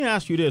Let me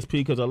ask you this, P,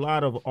 because a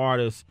lot of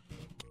artists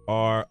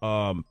are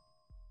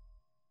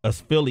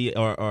affiliate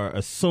or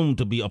assumed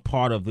to be a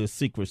part of this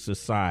secret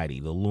society,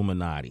 the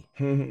Illuminati,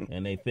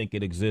 and they think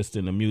it exists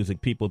in the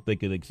music. People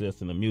think it exists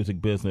in the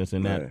music business,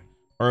 and that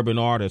urban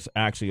artists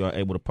actually are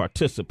able to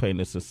participate in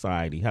this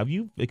society. Have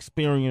you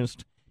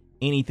experienced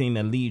anything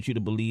that leads you to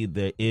believe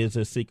there is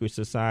a secret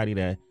society,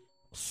 that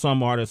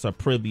some artists are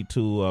privy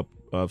to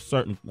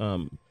certain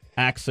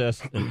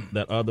access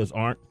that others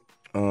aren't?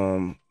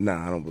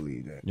 Nah, I don't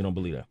believe that. You don't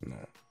believe that? Nah,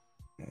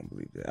 I don't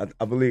believe that.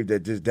 I believe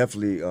that there's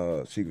definitely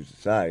secret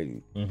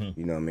society. You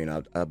know what I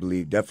mean? I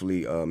believe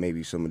definitely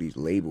maybe some of these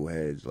label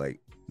heads, like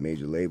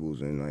major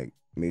labels and like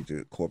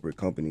major corporate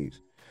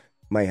companies,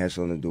 might have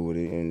something to do with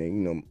it, and they, you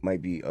know,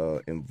 might be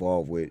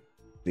involved with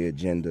the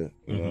agenda.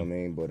 You know what I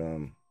mean? But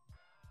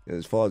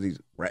as far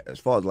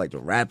as like the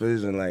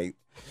rappers and like,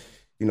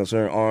 you know,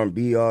 certain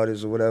R&B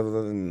artists or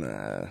whatever,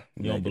 nah.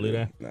 You don't believe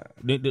that? Nah.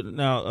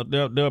 Now,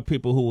 there are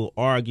people who will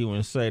argue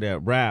and say that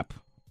rap,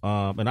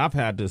 and I've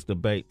had this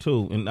debate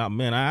too, and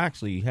man, I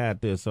actually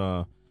had this,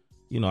 I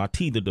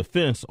teed the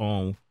defense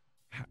on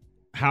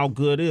how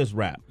good is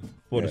rap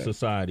for the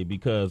society,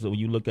 because when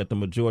you look at the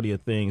majority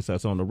of things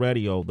that's on the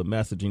radio, the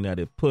messaging that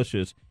it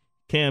pushes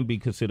can be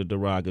considered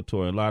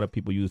derogatory. A lot of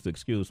people use the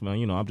excuse,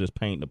 man, I'm just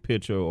painting a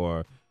picture,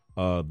 or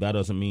that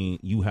doesn't mean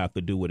you have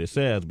to do what it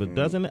says. But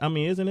isn't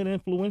it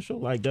influential?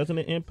 Like, doesn't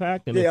it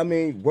impact?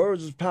 And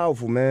words is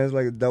powerful, man. It's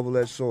like a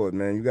double-edged sword,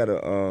 man. You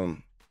gotta,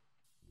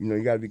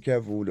 you gotta be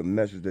careful with the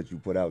message that you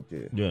put out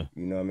there. Yeah.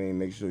 You know what I mean?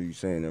 Make sure you're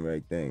saying the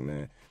right thing,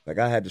 man. Like,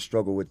 I had to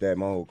struggle with that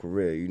my whole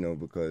career,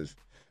 because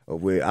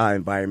of where our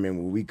environment,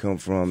 where we come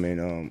from,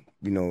 and,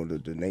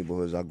 the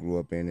neighborhoods I grew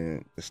up in,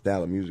 and the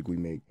style of music we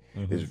make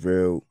is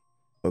real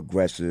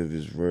aggressive,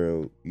 is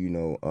real,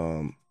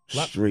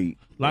 street.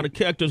 A lot of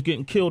characters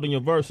getting killed in your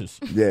verses.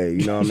 Yeah,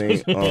 you know what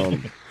I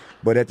mean?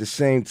 But at the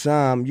same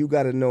time, you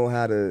got to know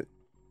how to,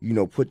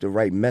 put the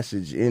right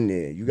message in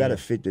there. You got to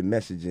fit the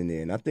message in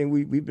there. And I think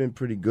we've been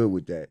pretty good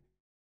with that.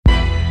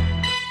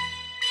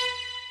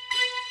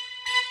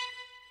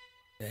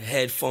 The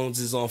headphones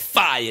is on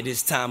fire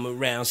this time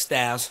around,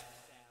 Styles.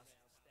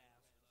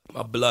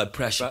 My blood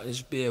pressure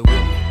is bear with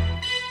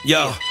me.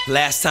 Yo,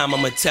 last time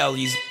I'ma tell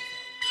you,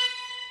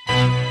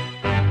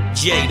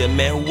 Jada,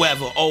 man,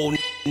 whoever, old,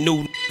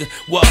 new,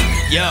 what?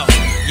 Yo,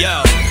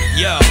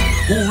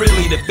 who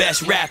really the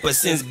best rapper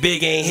since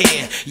Big ain't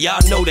here? Y'all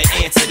know the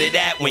answer to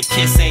that when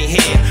Kiss ain't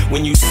here.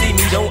 When you see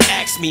me, don't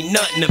ask me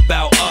nothing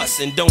about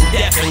us, and don't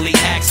definitely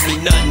ask me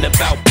nothing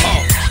about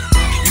Paul.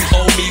 You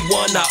owe me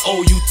one, I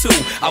owe you two.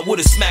 I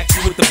would've smacked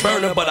you with the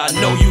burner, but I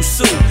know you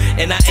soon.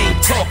 And I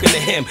ain't talking to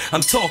him,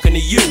 I'm talking to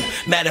you.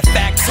 Matter of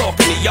fact,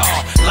 talking to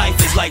y'all. Life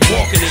is like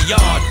walking the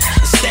yard.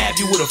 I stab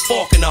you with a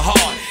fork in the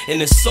heart,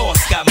 and the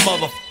sauce got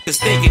motherfuckers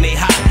thinking they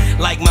hot.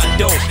 Like my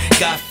dope,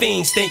 got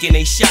fiends thinking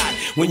they shot.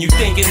 When you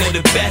thinking of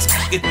the best,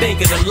 you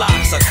think of the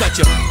locks. I cut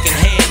your fucking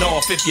hand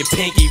off if your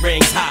pinky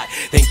ring's hot.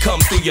 Then come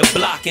through your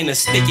block in a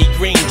sticky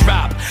green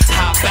drop.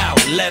 Hop out,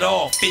 let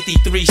off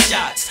 53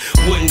 shots.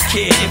 Wouldn't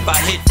care if I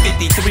hit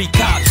 53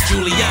 cops.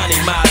 Giuliani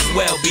might as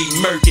well be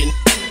murking,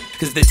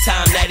 cause the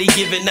time that he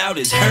giving out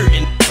is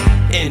hurting.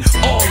 And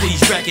all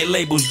these record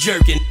labels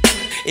jerking.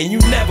 And you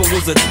never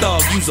was a thug,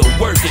 you's a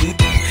working.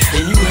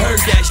 And you heard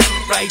that shit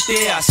right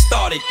there, I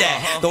started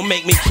that. Don't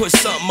make me put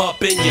something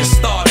up in your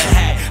starter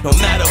hat. No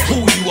matter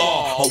who you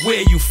are or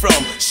where you from,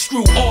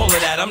 screw all of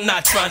that, I'm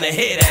not trying to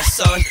hear that,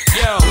 son.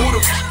 Yo, who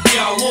the f***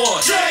 y'all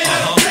want?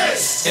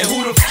 Jada And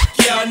who the f***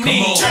 y'all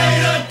need?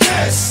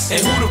 Jada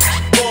And who the f***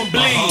 gon'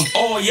 bleed?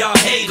 All y'all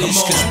haters,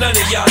 cause none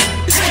of y'all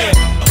niggas can't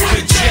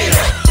with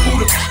Jada.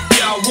 Who the f***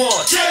 y'all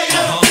want?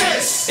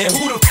 And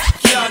who the f***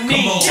 y'all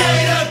need?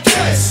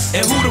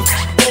 And who the f***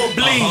 gon'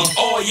 bleed?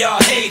 All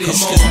y'all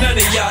haters, cause none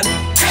of y'all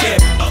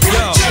can't.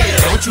 Yo,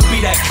 don't you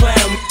be that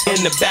clown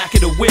in the back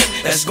of the whip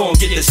that's gonna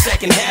get the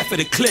second half of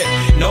the clip.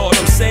 Know what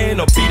I'm saying?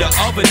 Or be the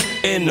other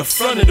in the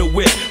front of the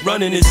whip,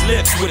 running his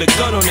lips with a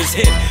gun on his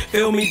hip.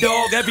 Feel me,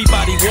 dog?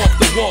 Everybody walk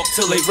the walk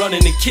till they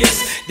running the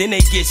kiss. Then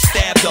they get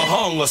stabbed or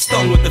hung or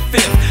stung with the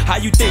fifth. How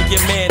you think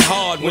your man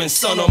hard when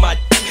son on my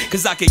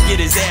cause I could get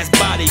his ass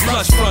body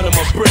plus front of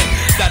my brick.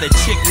 Got a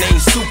chick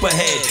named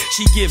Superhead,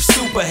 she gives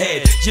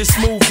superhead. Just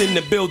moved in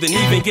the building,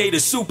 even gave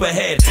the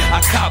superhead.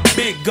 I cop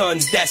big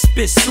guns that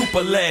spit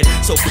super lead.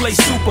 So play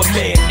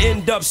Superman,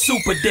 end up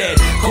super dead.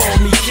 Call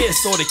me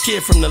Kiss or the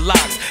kid from the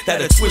locks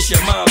that'll twist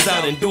your moms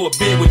out and do a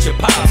bid with your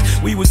pops.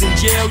 We was in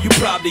jail, you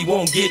probably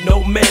won't get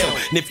no mail.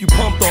 And if you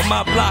pumped on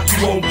my block,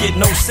 you won't get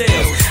no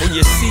sales. And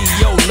your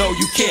CEO know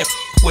you can't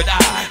with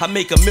I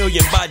make $1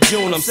 million by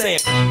June, I'm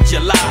saying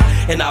July.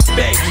 And I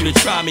beg you to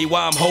try me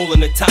while I'm holding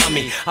the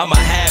Tommy. I'ma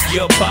have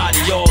your body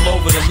all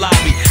over the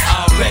lobby.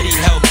 I already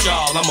helped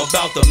y'all, I'm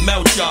about to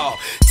melt y'all.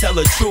 Tell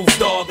the truth,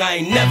 dog,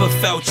 I ain't never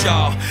felt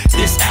y'all.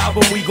 This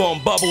album we gon'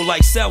 bubble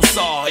like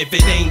Celsaw. If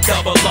it ain't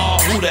double R,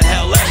 who the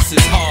hell else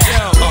is hard?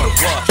 Yo, who the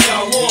fuck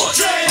y'all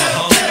want?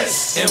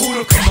 And who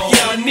the fuck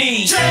y'all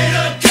need?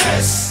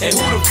 And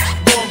who the fuck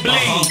gon'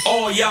 bleed?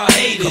 All y'all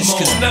haters,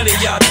 cause none of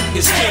y'all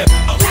niggas can't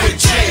with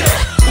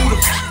Jada. Who the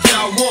f***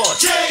 y'all want?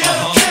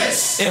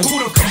 And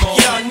who the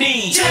y'all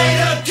need?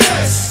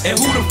 Jadakiss. And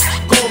who the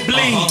gon'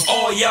 bleed?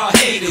 All y'all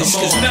haters,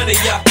 cause none of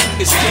y'all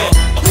is scared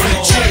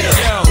with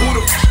Jada. Who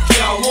the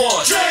y'all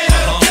want?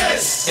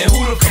 Jadakiss. And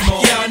who the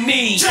y'all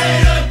need?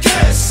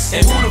 Jadakiss.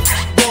 And who the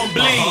gon'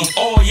 bleed?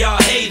 All y'all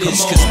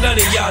haters, cause none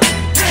of y'all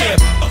scared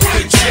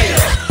with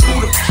Jada.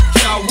 Who the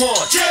y'all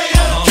want?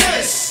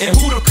 Jadakiss. And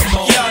who the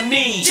y'all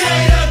need?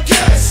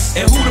 Jadakiss.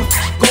 And who the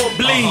gon'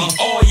 bleed?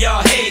 All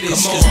y'all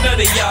haters, cause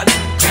none of y'all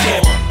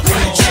scared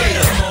with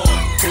Jada.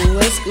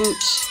 What's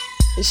Gooch?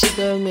 It's your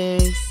girl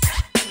Maze.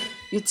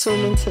 You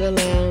tuned into the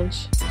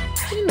lounge.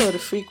 You know the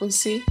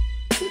frequency.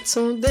 You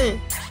tuned in.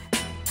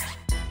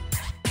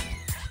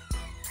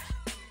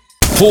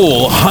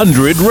 Full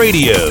 100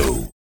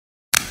 Radio.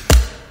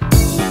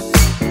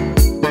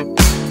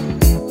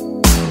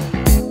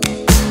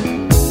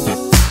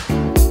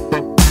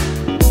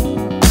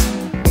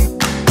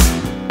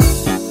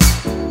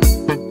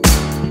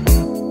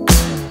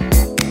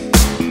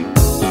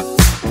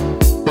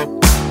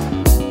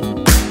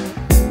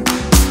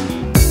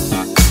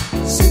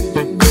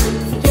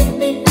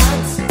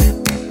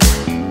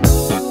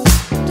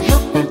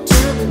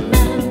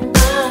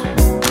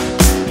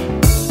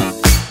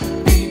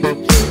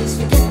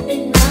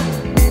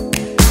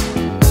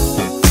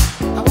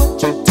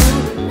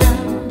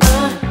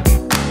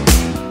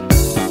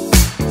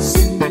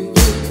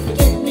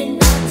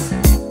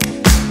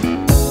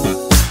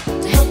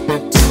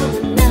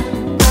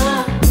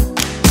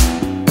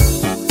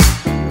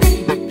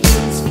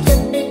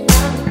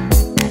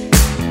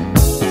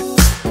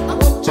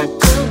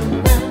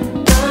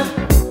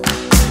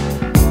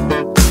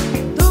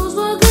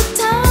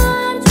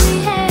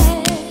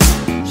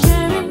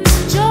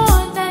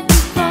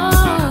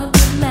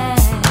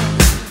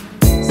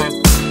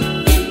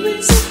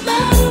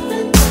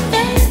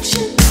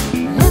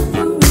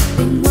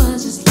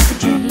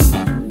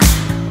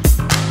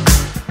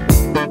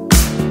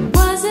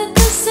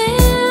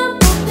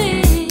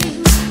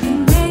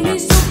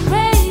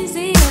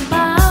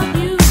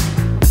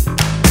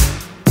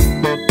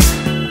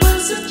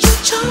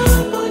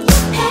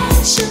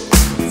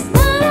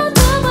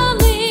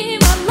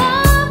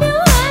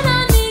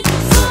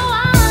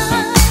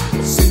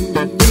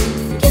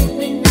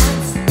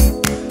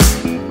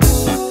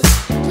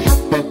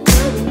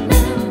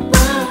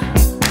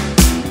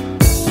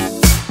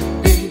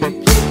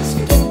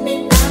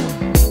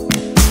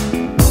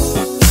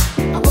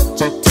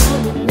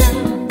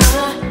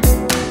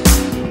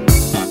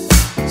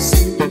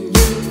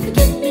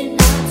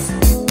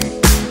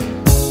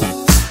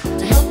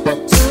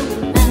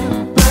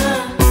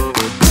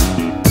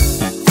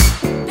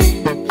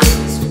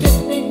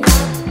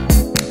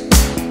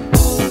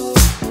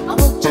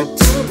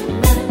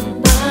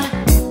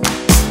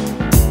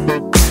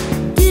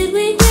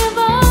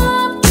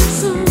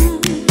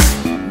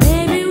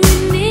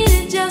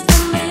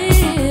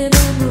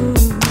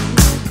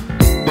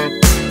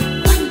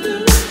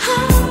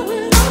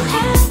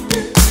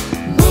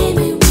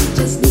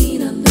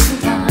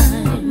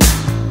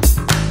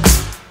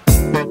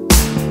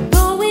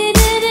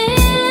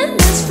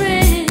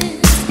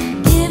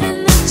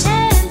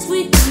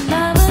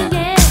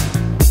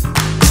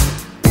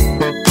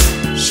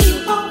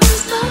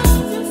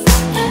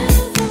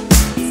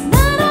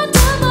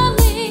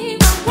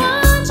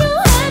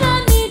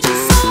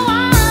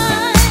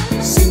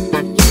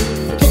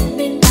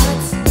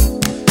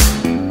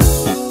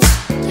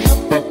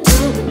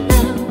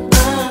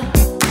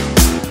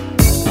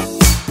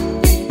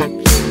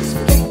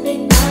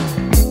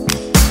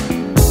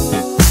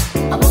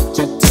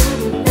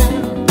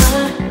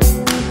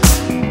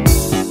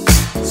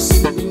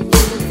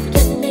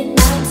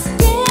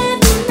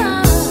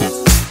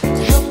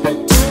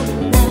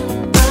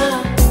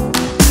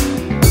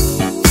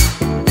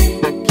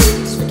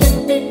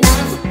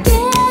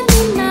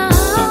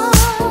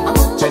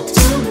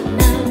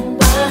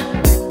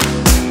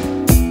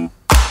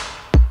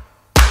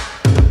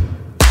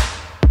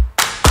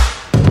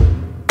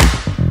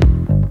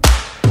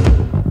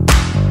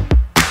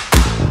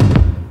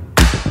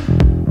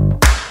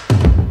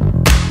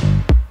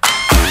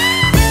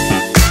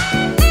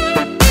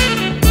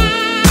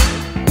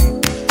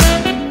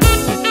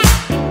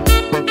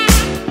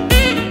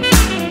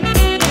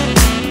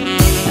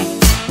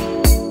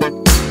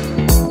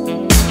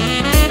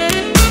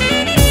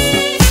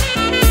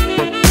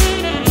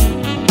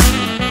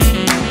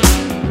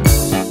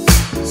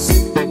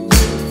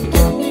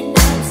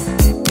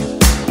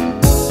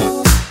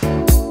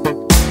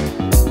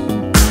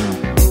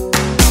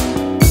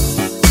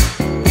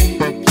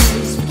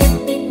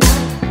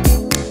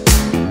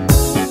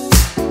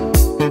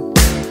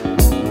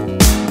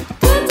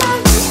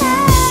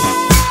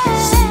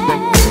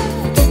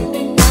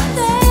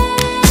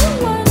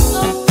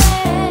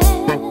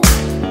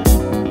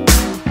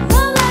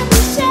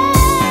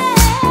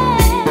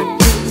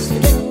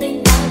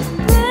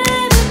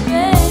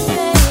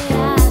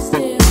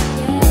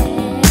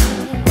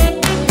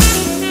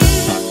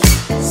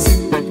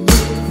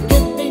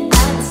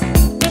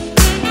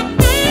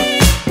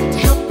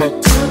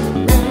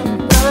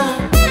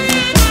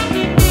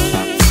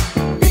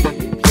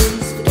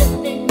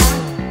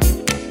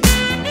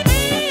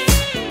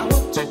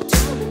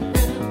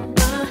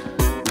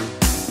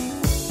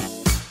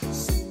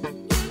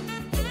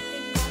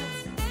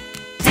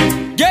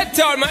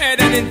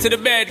 head and into the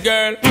bed,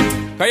 girl.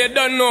 Cause you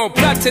don't know,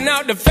 plotting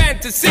out the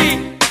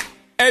fantasy.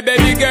 Hey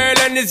baby girl,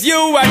 and it's you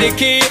are the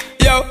key.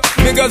 Yo,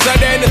 because I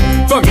then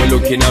from you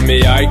looking at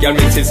me, I got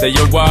me to say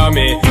you want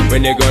me.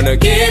 When you gonna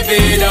give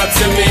it up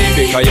to me?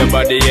 Because your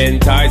body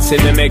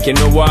enticing me, making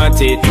me want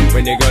it.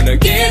 When you gonna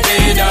give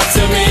it up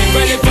to me?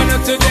 Well, if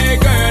not today,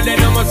 girl, then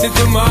I must see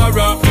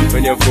tomorrow.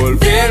 When you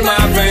fulfill my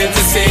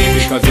fantasy,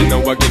 because you know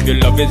I give you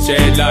love and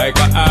shade like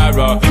an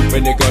arrow.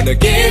 When you gonna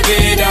give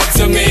it up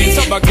to me?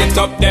 So back it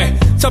up there,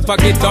 so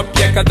pack it up,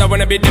 yeah. Cause I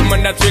wanna be the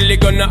man that's really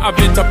gonna have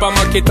it up and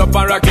mock it up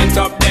and rock it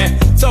up there.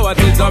 So what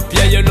is up,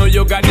 yeah, you know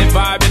you got the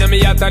vibe. And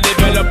me out to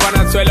develop and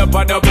I swell up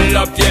and double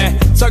up, yeah.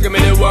 So give me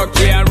the work,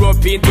 yeah, and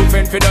rope into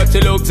fend for dirty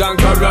looks and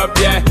corrupt,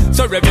 yeah.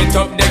 So rev it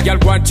up, the girl,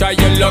 go and try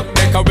your luck.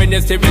 Cause when you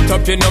stir it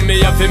up, you know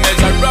me have to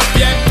measure up,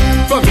 yeah.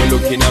 From you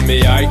looking at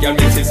me, I got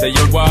me to say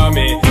you want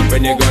me.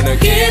 When you gonna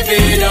give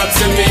it up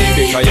to me?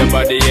 Because your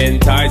body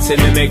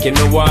enticing me, making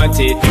me want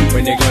it.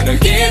 When you gonna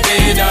give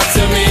it up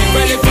to me?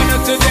 Well, if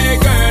not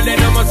today, girl, then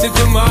I must see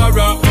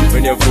tomorrow.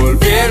 When you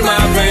fulfill my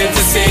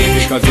fantasy,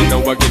 because you know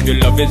I give you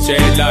love and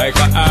shade like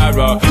an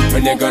arrow.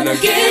 When you gonna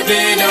give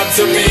it up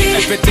to me?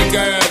 Hey pretty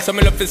girl, so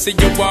me love to see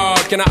you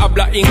walk. Can I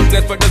habla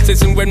English for the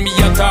season when me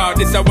a talk?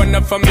 This a one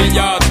from me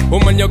yard.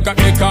 Woman, you got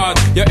me caught.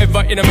 You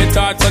ever in my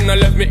thoughts and I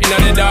left me in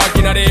the dark.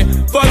 In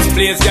the first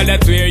place, yeah,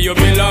 that's where you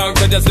belong.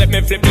 So just let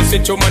me flip the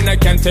switch, woman, I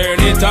can turn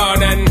it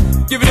on. And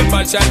give it a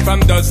passion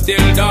from dusk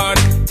till dawn.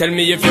 Tell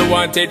me if you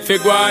want it,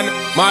 fig one,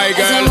 my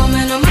girl. As a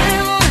woman on my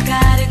own, I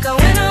got it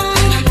going on.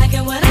 I'm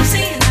liking what I'm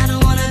seeing, I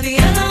don't wanna be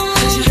alone.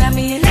 You got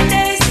me in the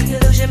days, the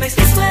illusion makes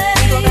me sweat.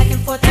 We go back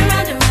and forth and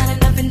round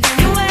and up and down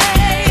your way.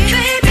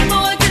 Baby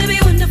boy, could it be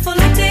wonderful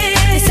like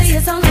this? They say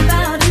it's all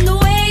about in the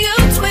way you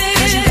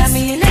twist. You got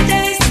me in the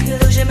days, the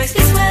illusion makes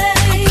me sweat.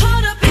 I'm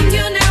caught up in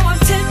you now, I'm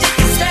tempted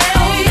to stay.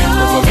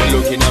 Before you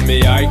looking at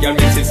me, I got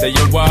me to say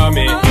you want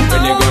me.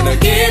 When you gonna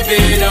give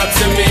it up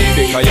to me?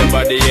 Because your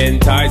body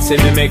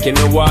enticing me, making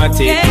me want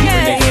it. When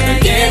you gonna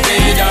give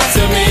it up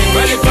to me?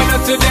 Well, if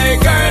not today,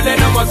 girl, then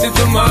I must see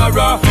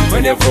tomorrow.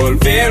 When you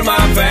fulfill my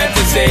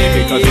fantasy,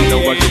 because you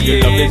know I give you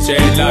love and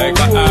shade like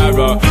an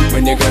arrow.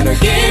 When you gonna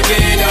give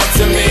it up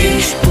to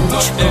me?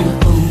 Up there,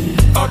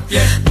 up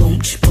yeah. Boom,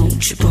 boom,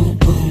 boom,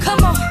 boom.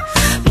 Come on.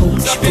 Boom,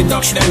 Stop it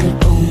up there,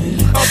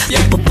 up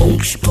yeah. boom,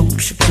 boom,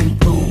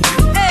 boom.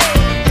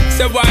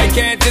 So why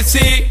can't you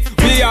see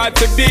we ought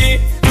to be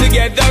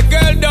together,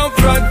 girl? Don't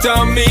front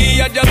on me.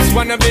 I just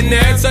wanna be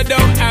near, so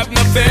don't have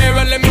no fear.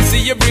 And let me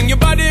see you bring your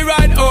body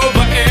right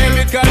over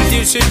here, because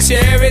you should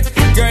share it,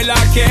 girl.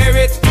 I care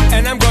it,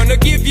 and I'm gonna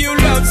give you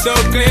love so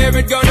clear.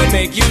 It's gonna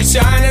make you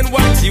shine, and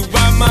once you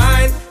are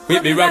mine,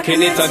 we'll be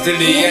rocking it until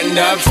the end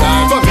of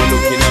time. Fuck you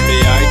looking at me,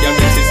 I got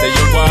me to say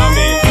you want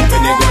me.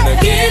 When you gonna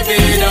give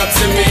it up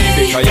to me?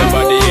 Because your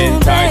body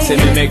enticing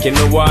me, making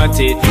me want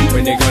it.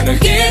 When you gonna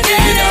give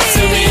it up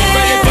to me?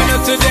 Well, if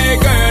not today,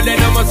 girl, then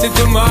I must see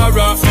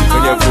tomorrow.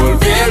 When you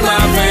fulfill my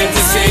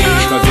fantasy,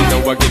 because you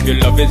know I give you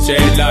love and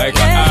shade like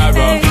an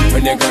arrow.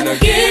 When you gonna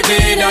give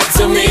it up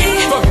to me?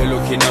 Fuck you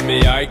looking at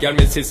me, I got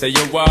me to say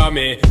you want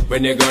me.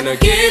 When you gonna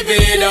give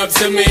it up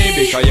to me?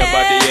 Because your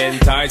body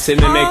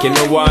enticing me, making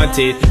me want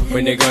it.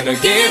 When you gonna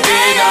give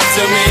it up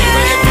to me?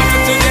 Well, if not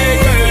today,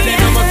 girl, then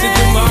I must see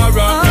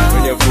tomorrow.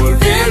 When you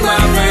fulfill my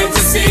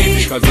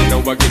fantasy, because you know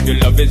I give you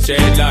love and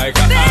shade like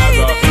an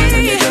arrow.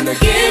 When you gonna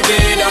give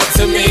it up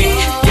to me?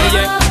 Yeah,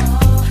 yeah.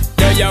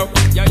 Yo,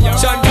 yo, yo,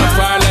 Shonda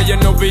Paula, you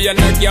know we are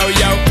not yo,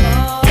 yo.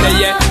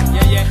 Yeah,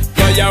 yeah,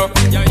 yo,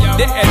 yo,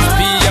 the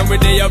SP and we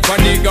day up on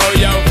the go,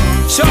 yo.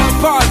 Sean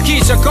Paul,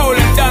 Keisha Cole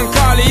and Don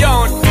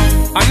Corleone.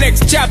 Our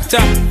next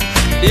chapter,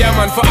 yeah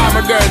man, for all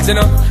my girls, you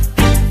know.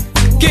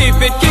 Keep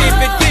it,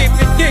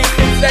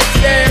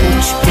 let's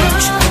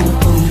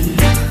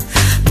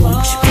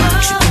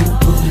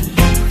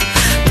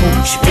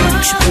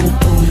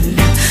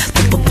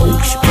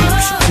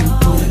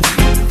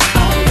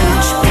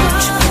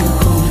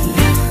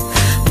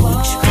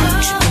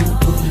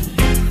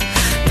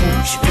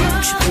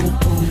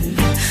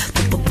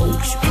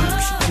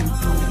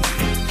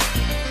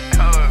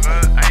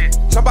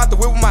Jump out the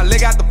whip with my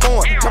leg out the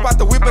phone. Jump out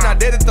the whip and I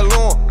dead at the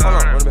lawn. Hold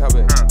on, let me help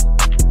it.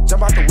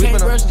 Jump out the whip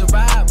and I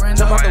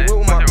jump out the whip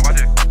with my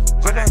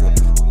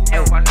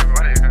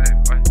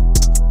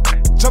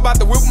jump out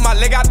the whip with my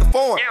leg out the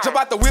phone. Jump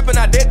out the whip and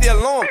I dead the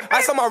alarm.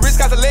 Ice on my wrist,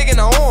 got the leg in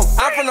the arm.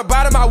 I'm from the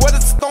bottom, I weathered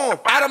the storm.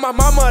 Out of my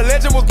mama, a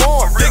legend was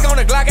born. Dick on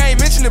the Glock, I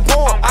ain't mentioning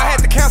porn. I had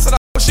to cancel the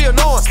she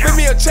annoying. Spin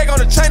me a check on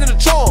the chain and the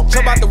charm.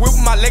 Jump out the whip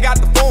with my leg out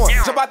the phone.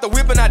 Jump out the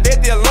whip and I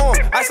dead the alarm.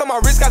 Ice on my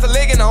wrist, got the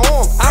leg in the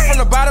arm. I'm from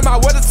the bottom, I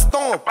weathered the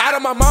storm. Out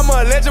of my mama,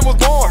 a legend was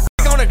born.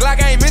 Dick on the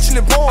Glock, I ain't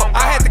mentioning porn.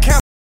 I had to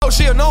cancel.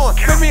 She annoying.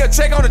 Spin me a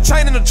check on the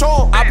chain and the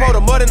charm. I pour the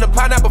mud in the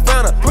pineapple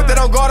fountain. Put that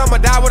on guard, I'ma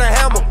die with a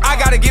hammer. I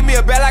gotta give me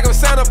a bag like I'm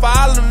Santa. For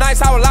all of them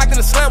nights, I was locked in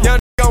the slammer. Young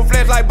gon'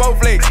 flex like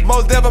Bowflex.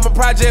 Most deaf, I'm a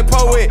project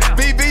poet.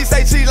 BB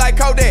say cheat like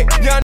Kodak.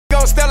 Young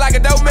gon' step like a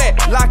dope mat.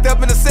 Locked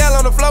up in the cell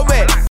on the floor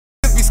mat.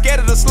 Be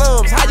scared of the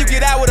slums. How you get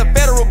out with a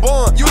federal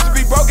bond? Used to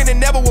be broken it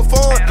never was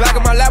fun. Glock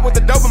in my lap with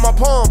the dope in my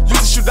palm.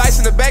 Used to shoot dice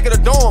in the back of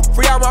the dorm.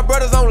 Free all my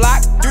brothers on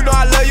lock. You know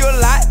I love you a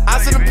lot. I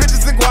send them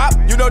pictures and guap.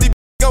 You know these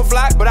gon'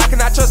 fly, but I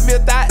cannot trust me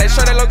a thought. They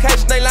show their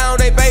location, they lie on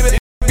they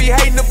baby. Be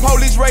hating the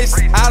police race.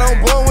 I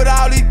don't born with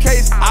all these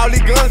cases. All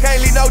these guns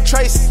can't leave no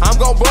traces. I'm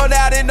gon' burn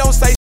out and don't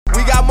say shit.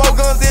 We got more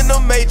guns than the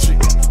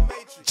Matrix.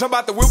 Jump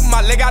out the whip with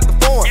my leg out the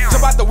form.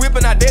 Jump out the whip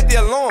and I dead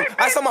the alarm.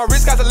 Ice on my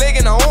wrist, got the leg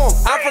in the arm.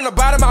 I'm from the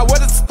bottom, I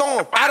weathered the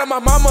storm. Out of my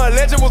mama, a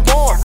legend was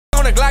born.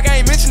 On the Glock,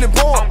 I ain't mentioning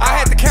porn. I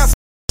had to cancel,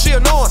 she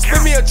annoying.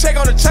 Spin me a check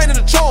on the chain and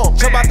the charm.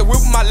 Jump out the whip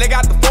with my leg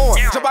out the form.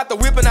 Jump out the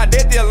whip and I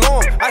dead the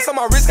alarm. Ice on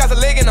my wrist, got the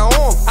leg in the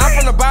arm. I'm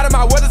from the bottom,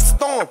 I weathered the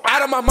storm.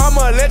 Out of my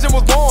mama, a legend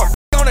was born.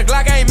 On the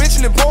Glock, I ain't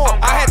mentioning porn.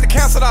 I had to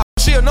cancel the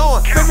she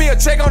annoying. Spin me a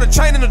check on the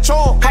chain and the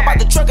charm. Hop out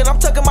the truck and I'm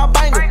tucking my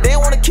banger. They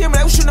didn't wanna kill me,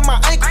 they was shooting my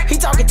ankle. He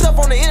talking tough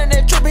on the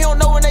internet, trip. He don't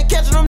know when they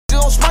catching them,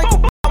 niggas gon' spank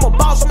him. I'm a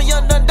boss, I'm a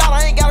young done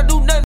dollar. I ain't gotta do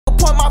nothing,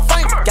 point my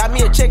finger. Got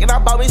me a check and I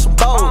bought me some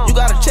bowls. You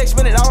got a check,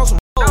 spend it all on some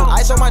bowls.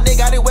 Ice on my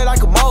nigga, got it wet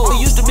like a mold. It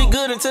used to be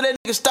good until that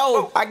nigga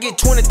stole. I get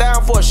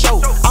 20,000 for a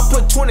show. I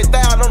put 20,000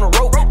 on the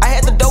rope. I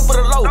had the dope for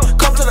the low.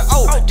 Come to the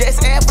O,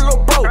 just add for a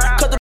little bro.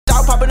 Cut the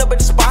out popping up at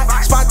the spot.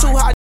 Spot too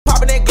hot,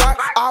 popping that Glock.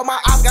 All my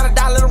eyes gotta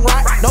die, let them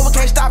rot. No one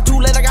can't stop, too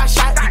late, I got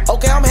shot.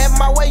 Okay, I'm having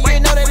my way, you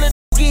ain't know that little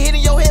get hit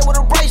in your head with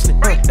a bracelet.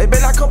 They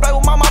better not come play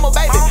with my mama,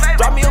 baby.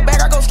 Drop me a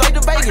bag, I go straight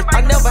to Vegas.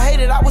 I never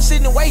hated, I was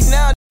sitting and waiting.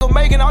 Now I'm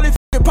making all this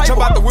paper.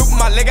 Jump out the whip with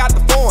my leg out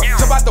the form.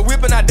 Jump out the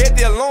whip and I dead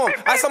the alarm.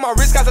 Ice on my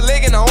wrist, got the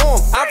leg in the arm.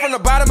 I'm from the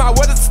bottom, I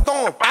weathered the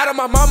storm. Out of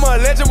my mama, a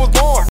legend was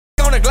born.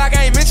 On the Glock,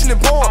 I ain't mentioning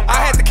porn. I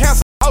had to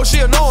cancel. Oh, she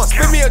annoying.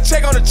 Spin me a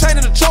check on the chain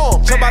and the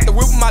charm. Jump out the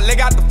whip with my leg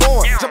out the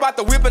form. Jump out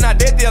the whip and I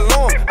dead the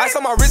alarm. Ice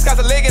on my wrist, got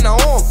the leg in the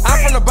arm. I'm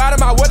from the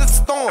bottom, I weathered the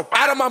storm.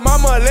 Out of my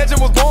mama, a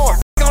legend was born.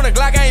 On the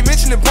Glock, I ain't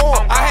mentioning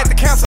porn. I had to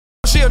cancel.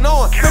 She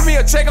annoying. Spin me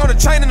a check on the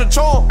chain and the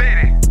charm.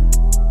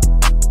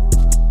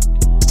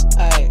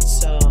 Alright,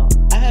 so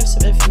I have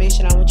some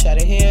information I want y'all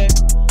to hear,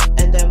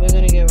 and then we're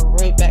gonna get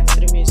right back to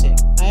the music.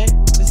 Alright?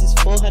 This is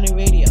 400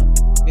 Radio.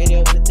 Radio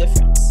with a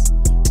difference.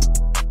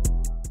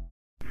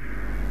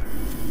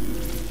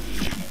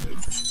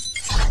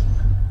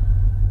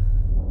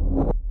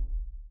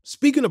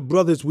 Speaking of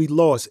brothers we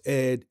lost,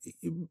 Ed,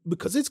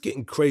 because it's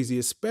getting crazy,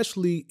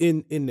 especially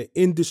in the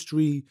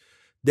industry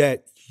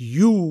that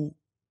you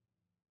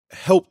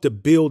helped to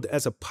build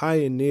as a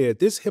pioneer.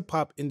 This hip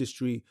hop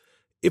industry,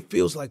 it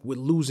feels like we're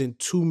losing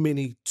too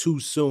many too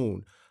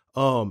soon.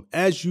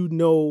 As you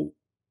know,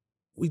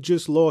 we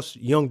just lost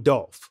Young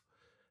Dolph.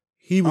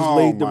 He was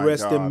laid to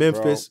rest in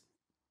Memphis.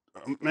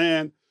 Bro.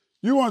 Man,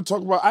 you want to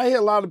talk about, I hear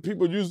a lot of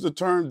people use the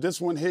term,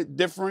 this one hit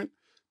different,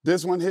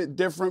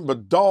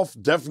 but Dolph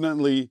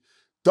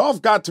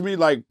got to me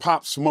like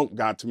Pop Smoke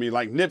got to me,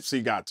 like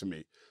Nipsey got to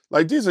me.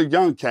 Like, these are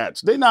young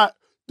cats. They're not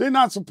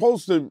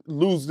supposed to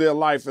lose their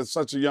life at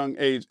such a young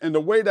age. And the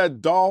way that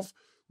Dolph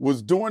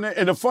was doing it,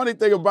 and the funny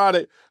thing about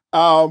it,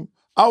 I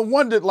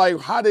wondered,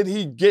 like, how did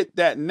he get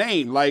that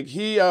name? Like,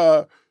 he,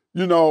 I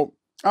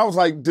was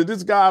like, did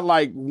this guy,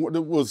 like,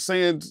 was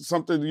saying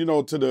something,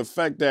 to the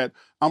effect that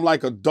I'm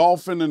like a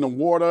dolphin in the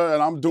water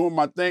and I'm doing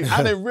my thing?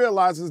 I didn't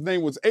realize his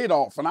name was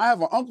Adolf, and I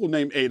have an uncle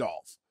named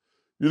Adolf.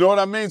 You know what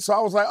I mean? So I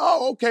was like,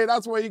 oh, okay,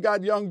 that's where he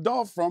got Young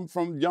Dolph from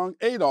young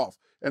Adolf.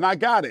 And I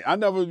got it. I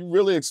never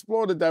really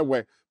explored it that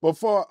way. But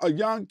for a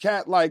young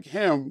cat like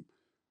him,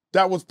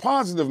 that was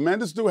positive, man.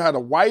 This dude had a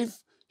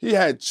wife. He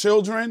had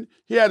children.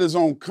 He had his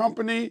own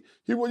company.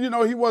 He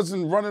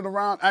wasn't running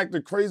around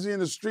acting crazy in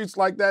the streets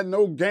like that.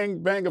 No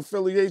gangbang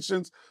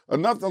affiliations or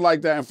nothing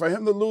like that. And for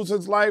him to lose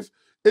his life,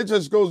 it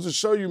just goes to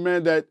show you,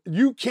 man, that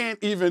you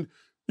can't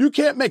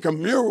make a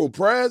mural,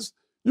 Prez.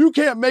 You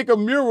can't make a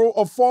mural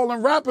of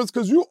fallen rappers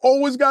because you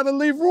always got to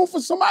leave room for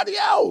somebody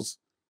else.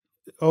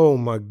 Oh,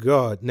 my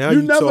God. Now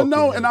you never talking,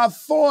 know. man. And I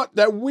thought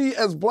that we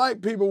as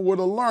black people would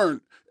have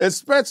learned,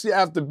 especially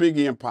after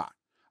Biggie and Pac.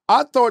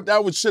 I thought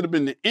that should have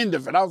been the end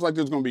of it. I was like,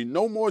 there's going to be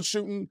no more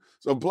shooting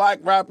of black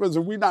rappers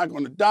and we're not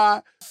going to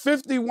die.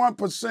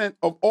 51%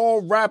 of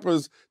all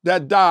rappers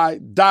that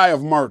die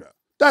of murder.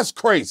 That's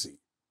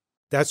crazy.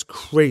 That's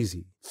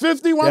crazy.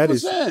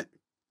 51%.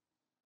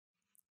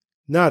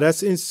 Nah,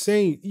 that's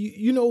insane.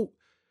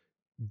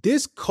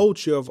 This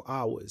culture of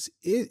ours,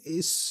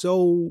 it's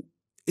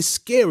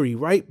scary,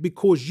 right?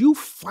 Because you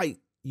fight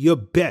your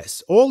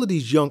best. All of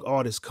these young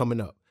artists coming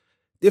up,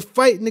 they're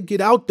fighting to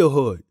get out the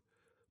hood.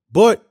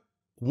 But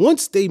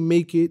once they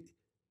make it,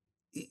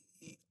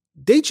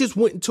 they just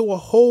went into a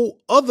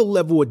whole other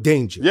level of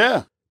danger.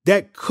 Yeah.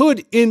 That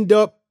could end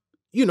up,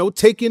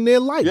 taking their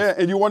life. Yeah,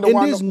 and you wonder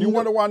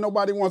why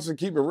nobody wants to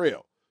keep it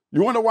real.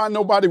 You wonder why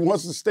nobody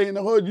wants to stay in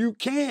the hood. You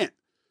can't.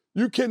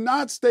 You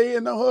cannot stay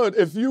in the hood.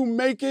 If you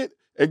make it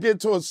and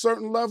get to a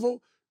certain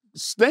level,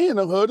 stay in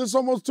the hood. It's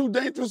almost too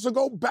dangerous to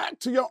go back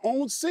to your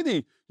own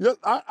city.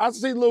 I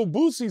see Lil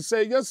Boosie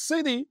say your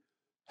city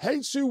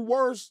hates you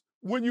worse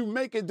when you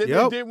make it than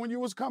they did when you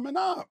was coming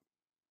up.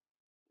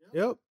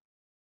 Yep.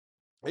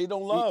 They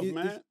don't love,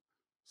 man.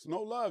 It's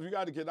no love. You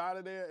got to get out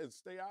of there and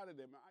stay out of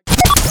there, man.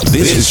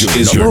 This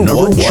is your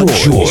number one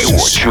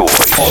choice.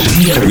 All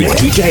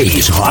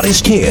today's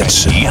hottest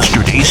hits.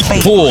 Yesterday's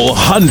favorite. Full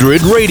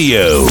 100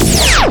 Radio.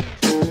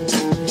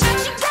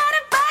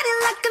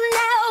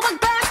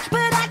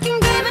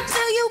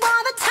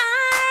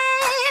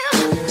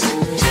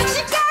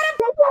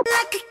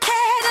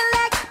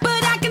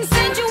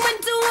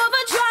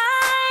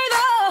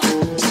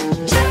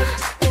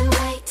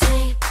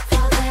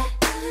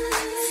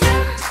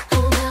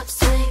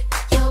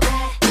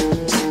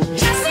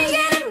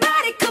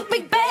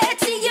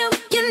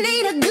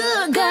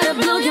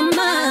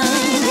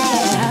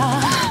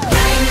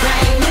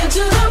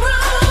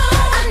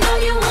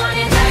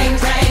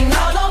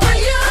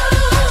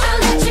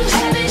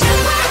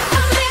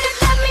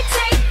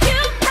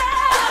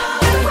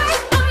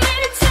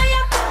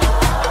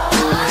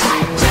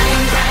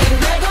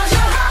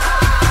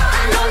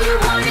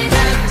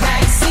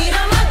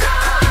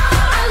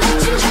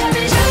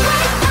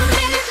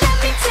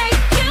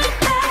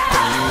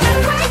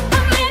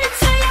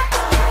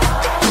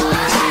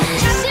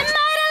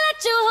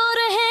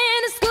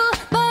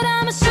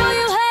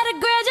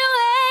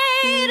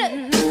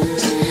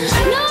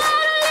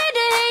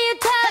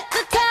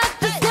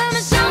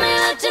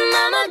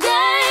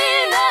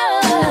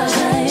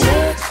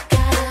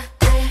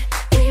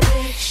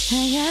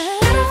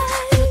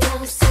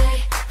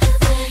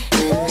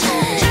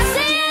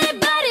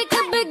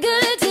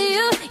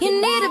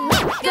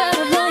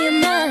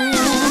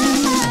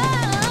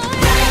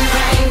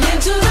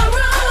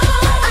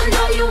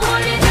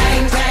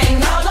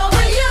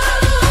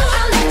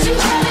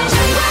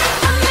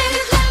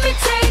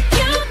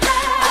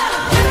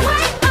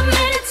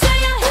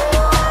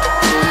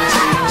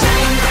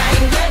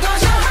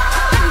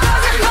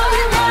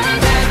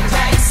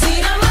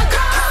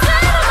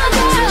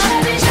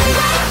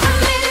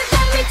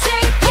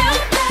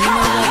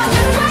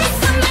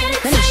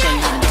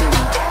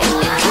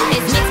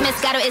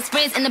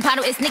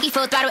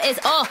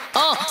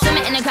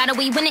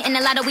 We winning in the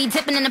lotto, we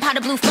dipping in the pot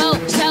of blue flow.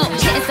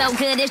 Getting so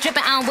good, it's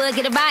dripping on wood.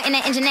 Get a ride in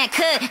that engine that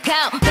could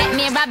go.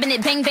 Batman robbing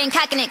it, bang bang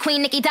cocking it.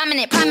 Queen Nicki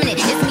dominant, prominent.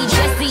 It's me,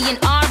 Jesse and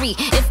Ari.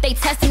 If they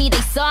test me,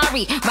 they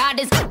sorry.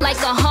 Riders like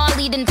a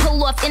Harley, then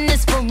pull off in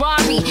this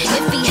Ferrari.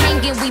 If he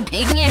hanging, we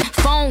biggin'.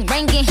 Phone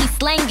ringing, he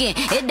slanging.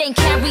 It ain't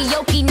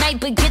karaoke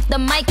night, but get the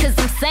mic 'cause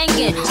I'm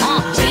singing.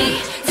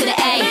 B to the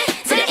A,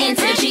 to the N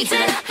to the G. B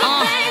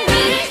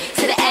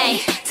to the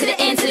A, to the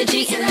N to the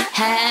G.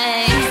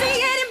 Hey.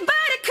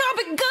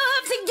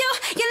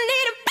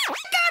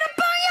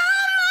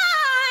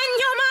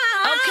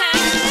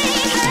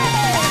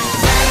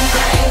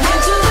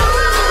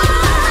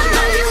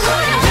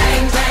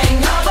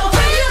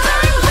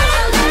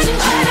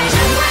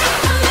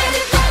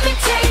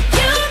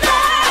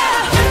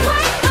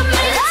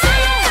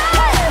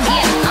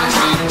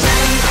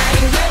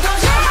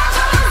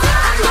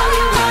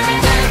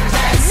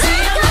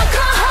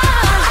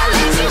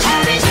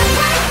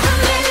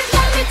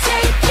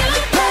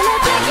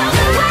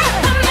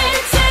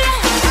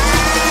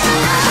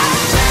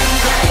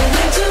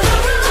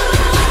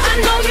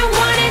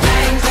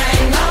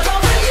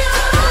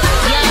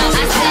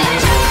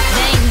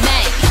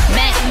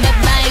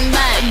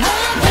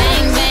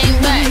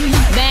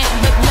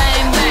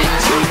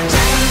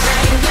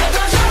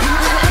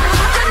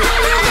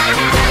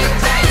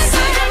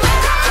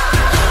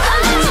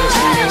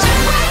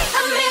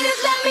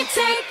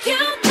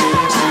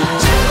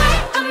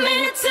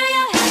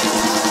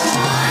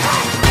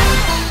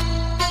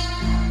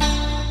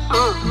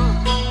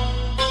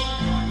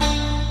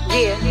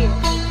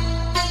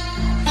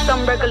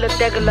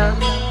 Regular,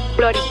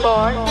 bloody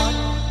bar.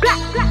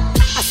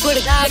 I swear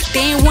to God, they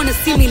ain't wanna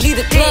see me leave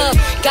the club.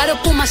 Got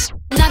up on my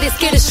now they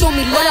scared to show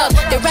me love.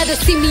 They'd rather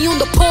see me on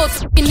the pole,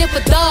 f***ing it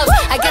for dubs.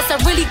 I guess I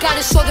really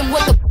gotta show them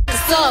what the f***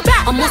 is up.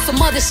 I'm on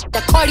some other shit,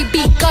 that Cardi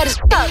B gutter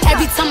shit.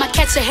 Every time I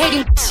catch her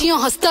hating, she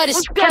on her stutter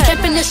shit. Can't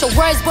finish her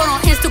words, but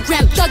on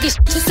Instagram, thugging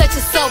shit. You set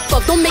yourself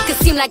up, don't make it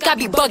seem like I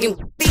be bugging.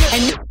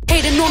 And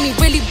hating on me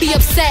really be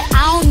upset.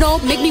 I don't know,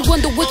 make me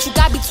wonder what you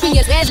got between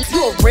your legs.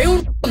 You a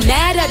real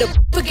mad at a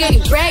for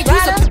getting bragged.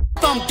 You's a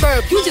from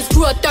birth, you just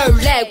grew a third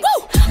leg.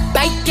 Woo!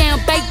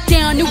 Bite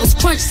down, it was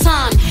crunch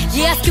time.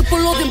 Yeah, I skip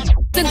all of them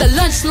in the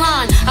lunch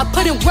line. I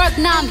put in work,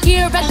 now I'm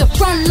here at the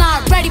front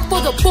line, ready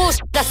for the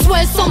bullshit. I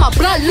swear it's on my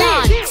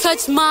bloodline.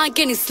 Touch mine,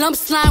 getting slump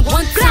slime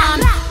one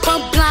time.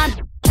 Pump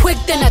blind, quick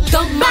then I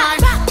dump mine.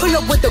 Pull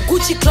up with the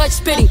Gucci clutch,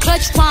 spitting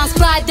clutch rhymes.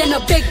 Fly then a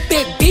big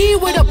B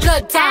with a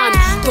blood time.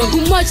 Don't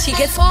do much, he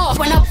gets off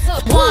when I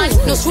wine.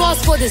 No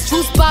straws for this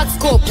juice box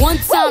scope. One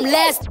time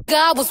last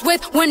guy I was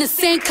with went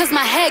insane 'cause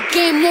my head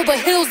game over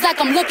hills like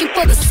I'm looking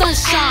for the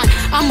sunshine.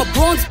 I'm a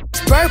bronze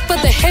bird for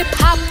the hip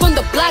hop, from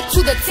the block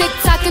to the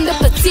TikTok and the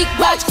petite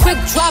watch. Quick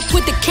drop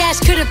with the cash,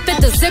 couldn't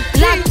fit the zip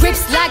lock.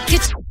 Grips lock,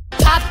 get your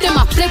hopped in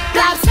my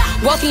flip-flops.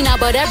 Wealthy now,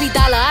 but every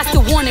dollar I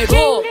still want it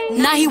all.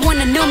 Now he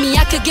wanna know me,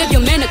 I could give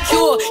your man a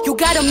cure. You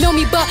gotta know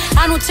me, but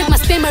I don't check my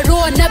spam at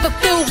all. Never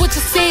feel what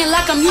you're saying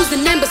like I'm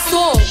using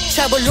imbecile.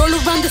 Travel all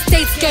around the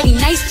states, getting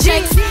nice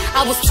checks.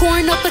 I was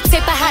touring up a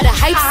tape, I had a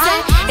hype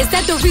set. Is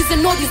that the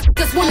reason all these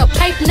niggas wanna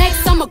pipe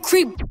next? I'm a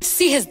creep,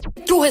 see his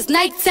through his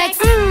night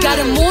text. Got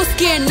him all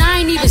scared and I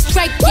ain't even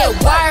strike yet.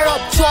 Wire up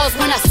jaws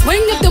when I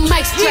swing if the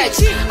mic stretch.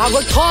 I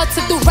worked hard,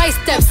 took the right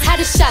steps, had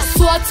a shot,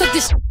 so I took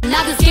this shit.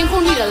 Now this game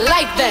gon' need a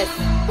life vest.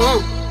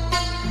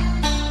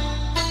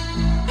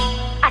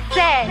 I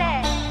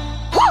said,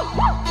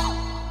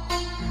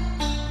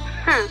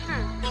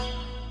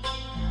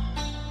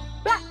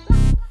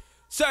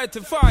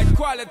 certified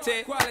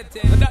quality.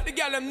 And that the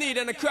girl them need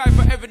and I cry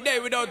for every day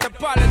without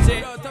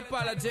apology.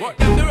 What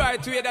them the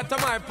right way, that's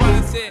my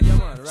policy.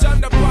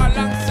 Shonda Paul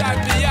alongside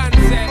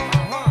Beyonce.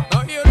 Now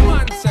hear the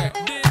man say,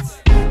 this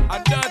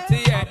a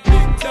dirty, yeah,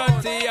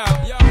 dirty, yeah,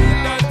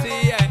 dirty,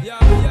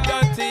 yeah,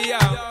 dirty,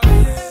 yeah.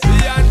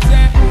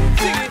 Beyonce,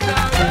 sing it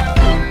now,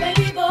 yeah.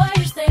 Baby boy,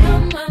 you stay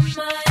on my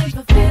mind,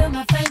 fulfill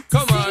my fantasy.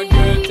 Come on,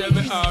 girl, tell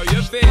me how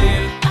you feel.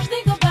 I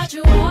think about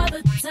you all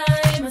the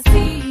time. I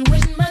see you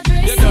in my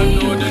dreams. You don't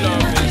know the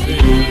love is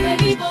real.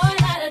 Baby boy,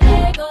 not a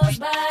day goes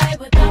by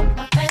without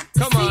my fantasy.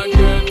 Come on,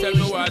 girl, tell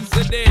me what's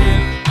the deal.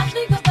 I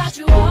think about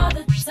you all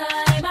the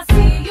time. I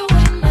see you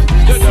in my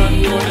dreams. You don't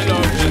know the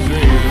love is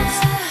real.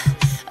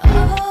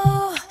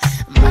 Oh,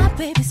 my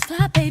baby's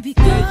fly, baby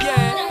girl.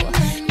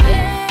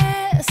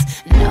 Yes,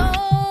 no,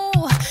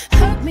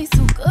 hurt me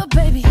so good,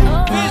 baby.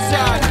 Oh,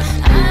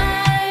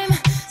 I'm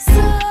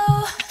so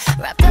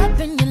wrapped up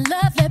in your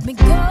love. Let me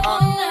go.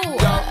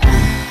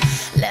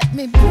 Let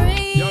me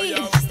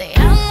breathe. Stay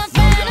out my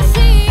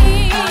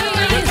fantasy.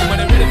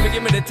 Somebody ready for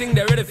give me the thing,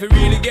 they're ready for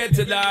really get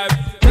to life.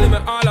 Telling me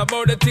all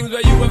about the things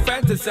where you were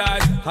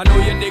fantasize. I know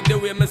you dig the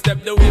way me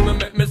step, the way me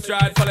make me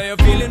stride. Follow your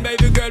feeling,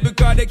 baby girl,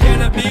 because they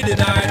cannot be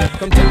denied.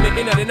 Come tell me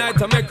in the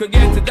night, I make her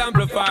get it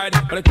amplified.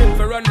 But I quit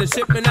for run the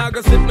ship, me now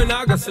go slip, me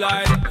now go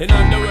slide. In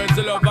other words,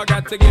 the love I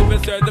got to give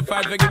it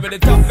certified. For give it the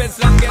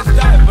toughest, longest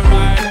time for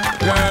ride,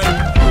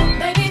 girl.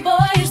 Baby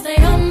boy, you stay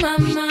on my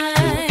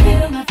mind.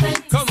 Feel my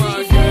fantasy. Come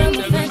on, girl,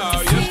 tell me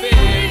how you feel.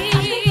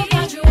 I think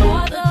about you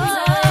all the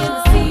time.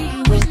 I see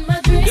you in my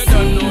dreams. You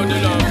don't know the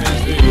love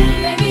is real.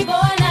 Baby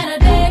boy, not a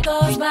day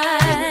goes by.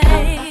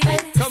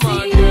 Come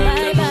on, girl,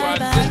 tell me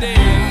what's the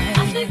deal.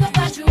 I think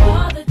about you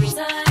all the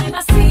time.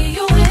 I see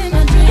you in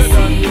my dreams. You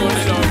don't know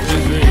the love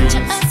is real.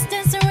 Us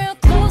dancing real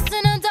close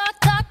in a dark,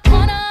 dark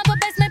corner of a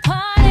basement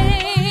party.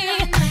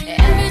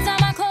 Every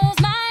time I close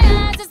my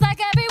eyes, it's like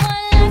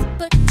everyone left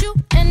but you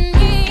and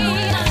me.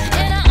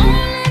 In our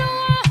own little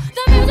world,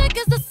 the music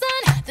is the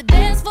sun. The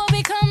dance floor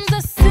becomes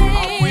the sea.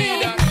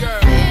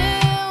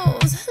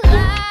 Feels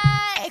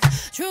like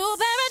true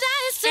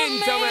paradise to me.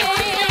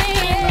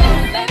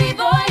 Baby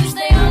boy, you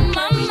stay on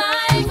my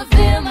mind,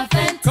 fulfill my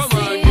fantasy. Come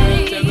on,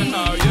 girl, tell me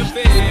how you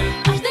feel.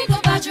 I think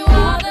about you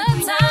all the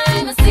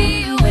time. I see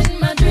you in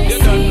my dreams. You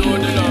don't know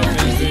the love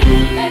is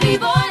real. Baby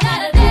boy,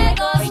 not a day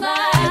goes by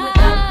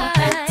without my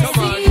fantasy. Come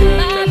on, girl,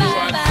 tell me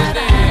what's the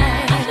deal.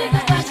 I think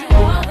about you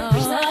all the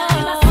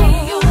time. I see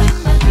you in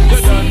my dreams. You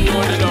don't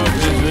know the love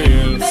is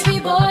real. Baby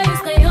boy, you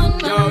stay on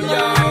my Yo, mind.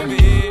 yo,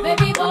 me.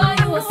 Baby boy,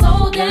 you are so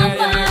damn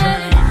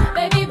fine.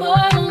 Baby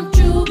boy, won't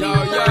you be Yo,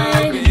 yo,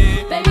 mine? me.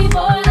 Baby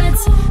boy,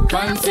 let's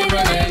conceive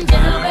an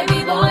angel. Baby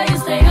boy, you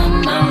stay on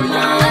my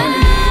mind.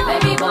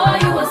 Baby boy,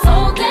 you are so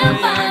damn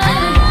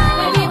fine.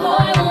 Baby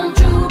boy, won't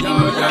you be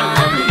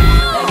mine?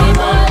 Baby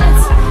boy,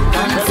 let's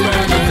conceive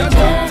an It's a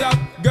angel. top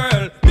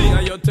girl. Me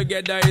and you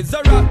together is a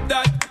rap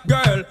that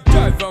girl.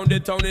 Drive round the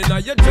town in a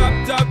your drop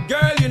top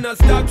girl. You no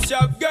stop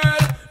shop girl.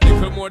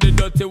 Little more the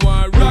dirty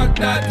one rock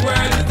that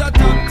world. It's a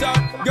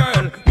top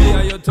girl. Me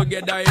and you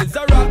together is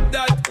a rap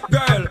that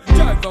girl.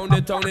 Drive round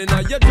the town in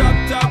a your drop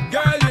top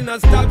girl. You no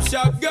stop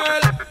shop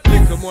girl.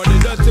 Little more the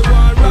dirty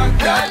one rock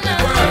that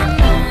world.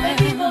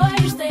 Baby boy,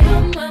 you stay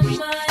on my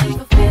mind,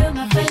 fulfill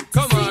my fantasy.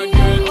 Come on,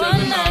 girl, tell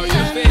me how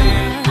you feel.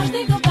 I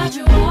think about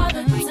you all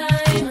the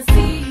time. I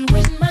see you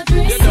in my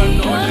dreams. You don't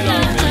know the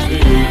love is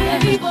real.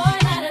 Baby boy,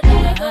 not a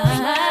day goes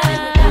by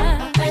without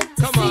my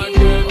fantasy. Come on,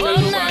 girl, tell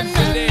me what's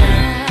the deal.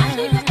 I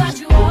think about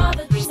you all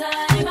the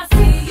time. I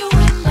see you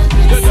in my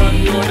dreams. You don't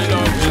know the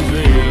love is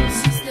real.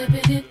 She's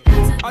stepping it,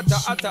 Atta,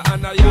 atta,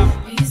 anaya.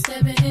 he's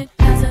stepping it,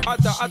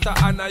 Atta, atta,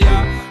 anaya.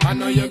 I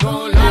know you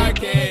gon'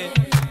 like it.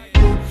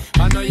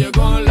 I know you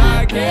gon'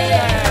 like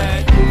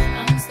it.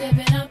 I'm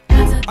stepping up,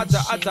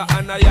 Atta, atta,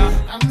 anaya.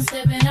 I'm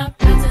stepping up,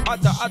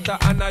 Atta, atta,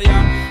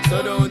 anaya.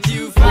 So don't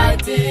you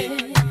fight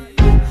it.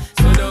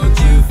 So don't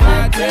you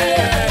fight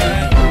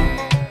it.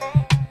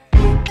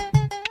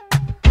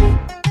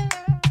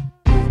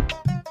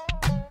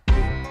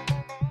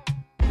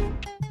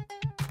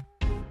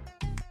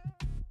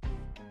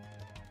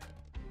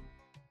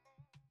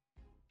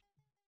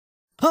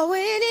 Oh,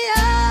 when it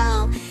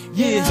all,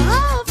 Yeah. it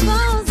all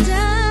falls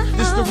down.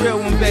 This the real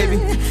one, baby.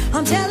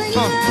 I'm telling you,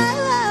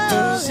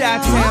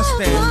 Chi-Town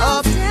stand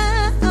up.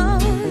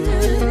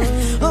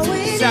 Oh, when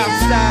it South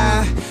all,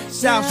 side,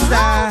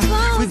 Southside,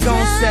 we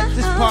gon' set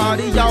this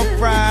party off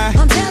right.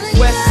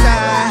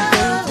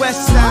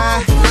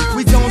 Westside,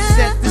 we gon'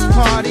 set this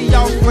party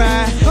off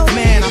right.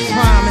 Man, I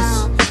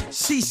promise.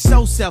 She's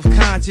so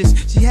self-conscious.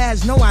 She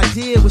has no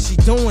idea what she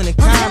doing in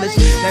college.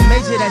 That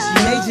major that she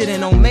majored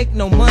in don't make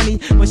no money,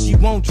 but she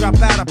won't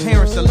drop out. Her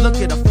parents will look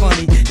at her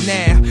funny.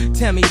 Now,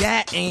 tell me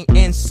that ain't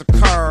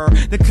insecure.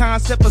 The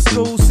concept of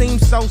school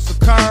seems so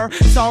secure.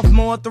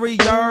 Sophomore 3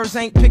 years,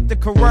 ain't picked a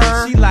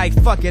career. She like,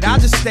 fuck it, I'll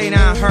just stay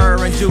down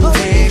her and do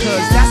it.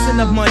 Cause that's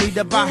enough money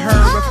to buy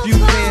her a few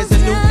pairs of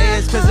new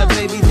ears. Cause her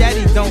baby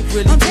daddy don't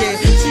really care.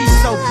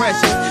 She's so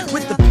precious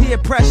with the peer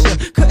pressure.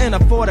 Couldn't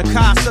afford a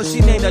car, so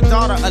she named her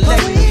daughter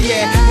Alexis.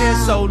 Yeah, hair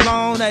so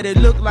long that it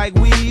looked like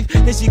weave.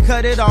 Then she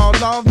cut it all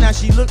off, now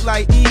she look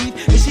like Eve.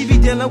 And she be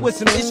dealing with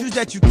some issues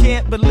that you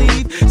can't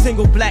believe.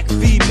 Single black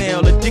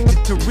female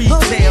addicted to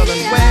retail.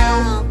 And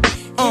well,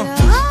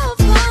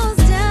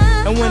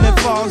 and when it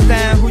falls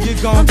down, who you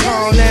gon'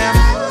 call now?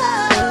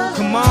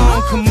 Come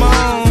on, come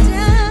on.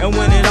 And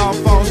when it all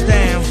falls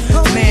down,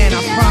 man,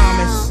 I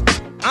promise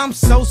I'm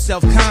so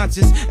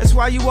self-conscious. That's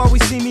why you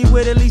always see me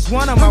with at least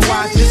one of my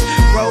watches.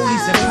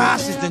 Rollies and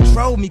Porsches that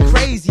drove me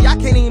crazy. I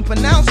can't even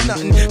pronounce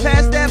nothing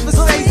past that for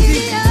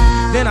Stacey.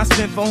 Then I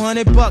spent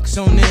 $400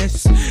 on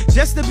this,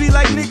 just to be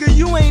like, nigga,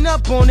 you ain't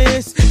up on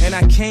this. And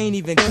I can't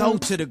even go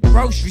to the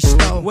grocery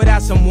store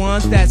without some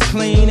ones that's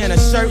clean and a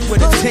shirt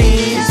with a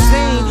team.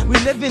 See, we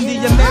live in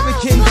the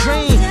American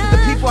dream. The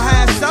people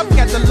highest up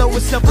got the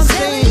lowest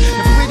self-esteem.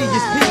 The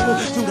prettiest people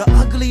do the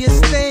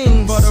ugliest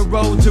things. For the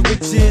road to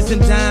riches and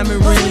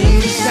diamond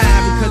rings. We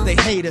shine because they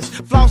hate us,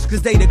 floss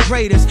cause they the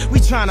greatest. We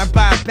tryna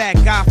buy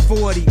back our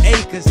 40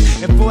 acres.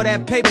 And for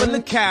that paper,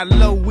 look how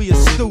low we a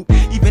stoop.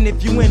 Even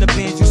if you in a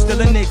Benz, you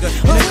still a nigga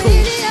in a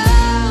coupe.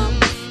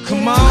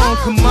 Come on,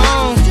 come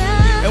on.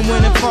 And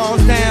when it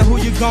falls down, who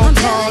you gon'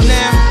 call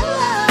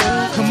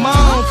now? Come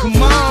on,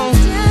 come on.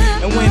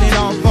 And when it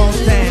all falls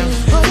down,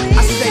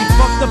 I say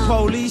fuck the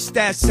police,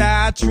 that's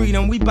how I treat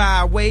them. We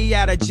buy our way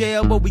out of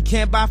jail, but we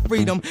can't buy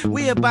freedom.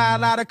 We'll buy a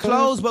lot of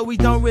clothes, but we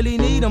don't really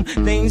need them.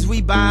 Things we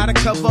buy to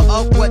cover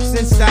up what's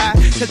inside,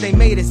 cause they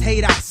made us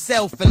hate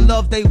ourselves and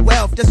love they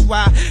wealth. That's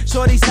why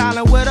shorty's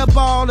hollering where the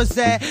ballers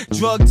at.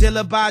 Drug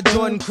dealer by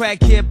Jordan,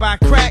 crackhead by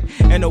crack,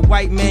 and the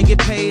white man get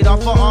paid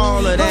off for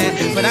all of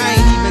that. But I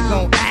ain't even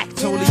gon' act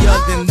totally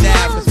other than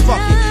that, cause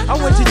fuck it, I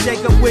went to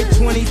Jacob with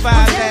 25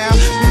 now.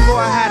 Before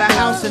I had a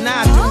house and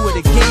I do it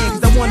again.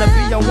 Cause I wanna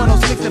be on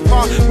 106 and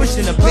Park,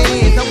 wishing the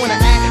bands. I wanna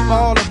act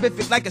all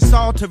horrific like it's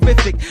all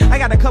terrific. I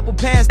got a couple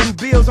past due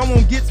bills, I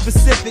won't get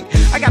specific.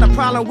 I got a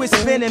problem with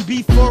spending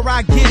before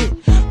I get it.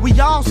 We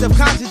all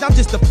self-conscious, I'm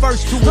just the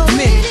first to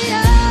admit it.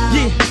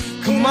 Yeah,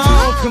 come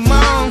on, come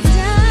on.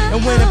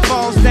 And when it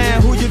falls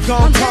down, who you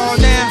gon' call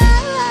now?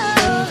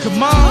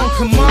 Come on,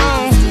 come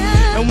on.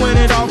 And when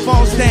it all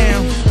falls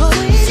down,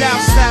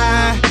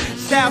 Southside,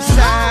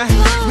 Southside,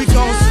 we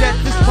gon' set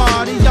this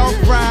party off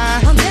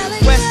right.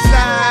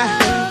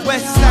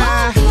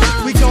 Westside,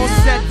 we gon'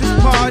 set this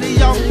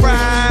party off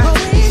right.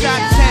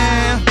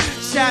 Shot-town,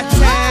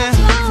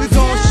 we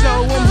gon'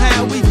 show them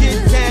how we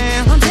get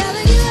down.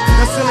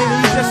 Now Selena,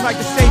 you just like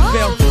a safe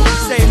belt, you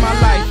saved my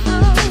life.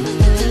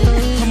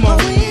 Come on.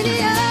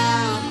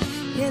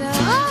 It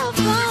all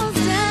falls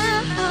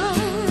down.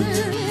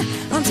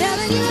 I'm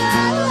telling you, it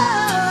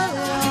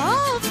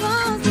all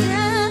falls down.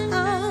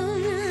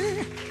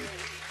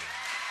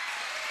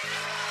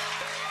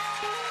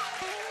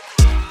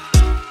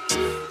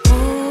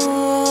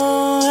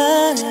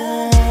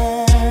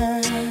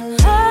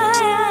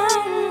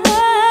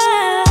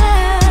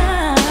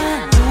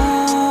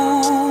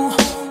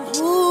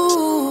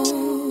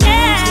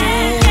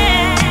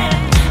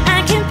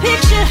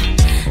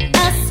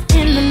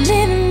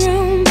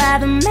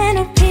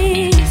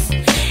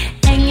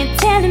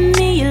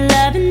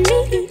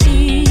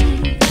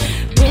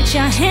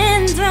 Your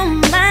hands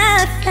on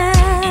my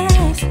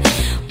thighs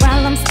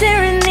while I'm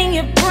staring in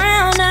your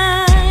brown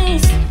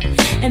eyes,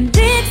 and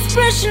the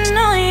expression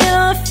on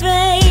your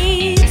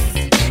face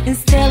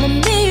is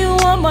telling me you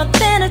want more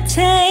than a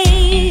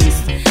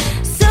taste.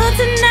 So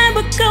tonight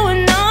we're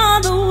going all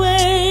the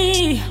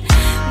way.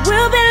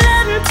 We'll be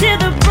loving till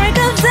the break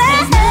of day.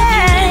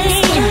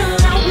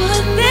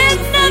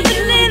 There's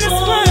nothing in this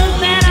world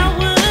that I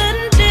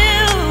wouldn't do.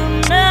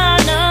 No,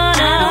 no,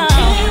 no.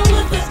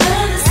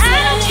 I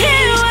don't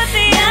care what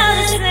the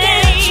others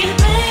say.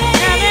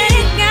 Now that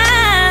it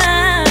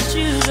got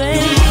you,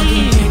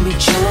 baby. Bring me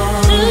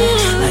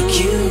joy like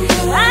you do.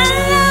 I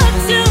love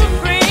to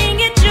bring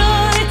you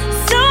joy,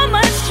 so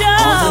much joy.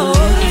 All the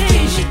little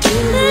things you do,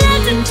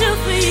 love to do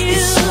for you.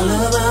 It's all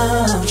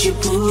about you,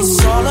 boo.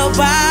 It's all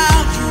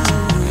about you.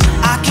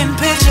 I can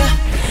picture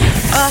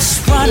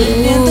us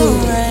running in the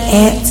rain.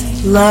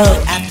 Aunt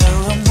Love. After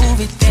a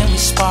movie, then we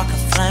spark a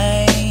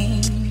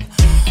flame.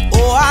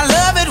 Oh, I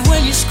love it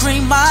when you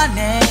scream my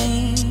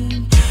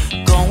name.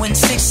 Going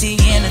 60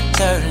 in a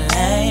third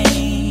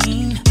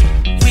lane.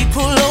 We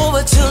pull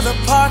over to the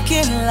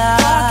parking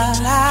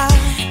lot.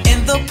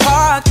 In the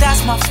park Park,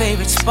 that's my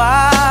favorite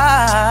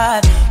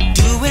spot.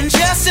 Doing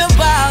just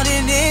about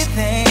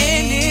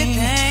anything.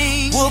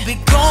 We'll be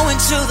going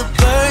to the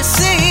bird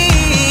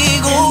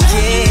sing. Oh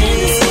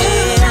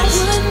yeah. I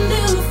wouldn't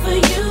do for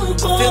you,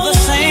 boy. Feel the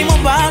same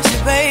about you,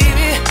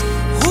 baby.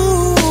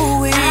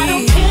 Ooh, I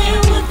don't care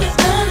what the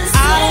others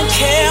say. I don't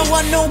care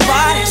what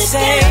nobody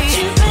say.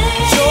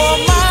 You're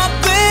my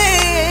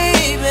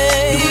baby.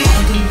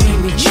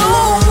 No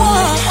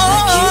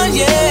one,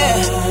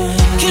 yeah,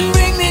 can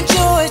bring me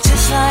joy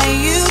just like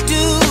you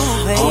do,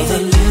 baby. All the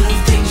little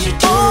things you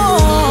do.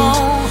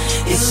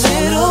 It's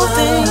little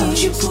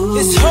things you do.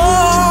 It's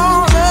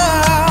all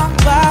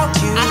about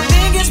you. I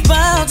think it's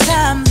about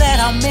time that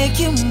I make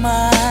you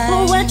mine.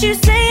 Well, what you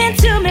saying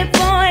to me,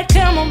 boy?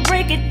 Come on,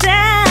 break it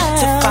down.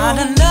 To find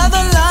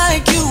another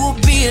like you will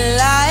be a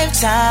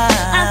lifetime.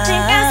 I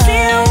think I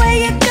see the way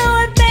you do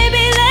it,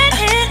 baby. Let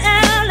it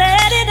out,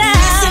 let it out.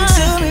 Listen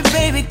to me,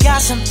 baby,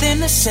 got something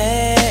to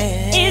say.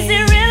 Is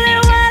it really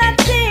what I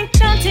think?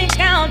 Don't take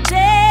all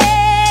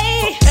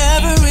day.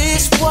 Forever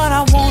is what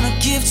I wanna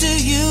give to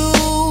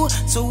you.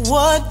 So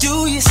what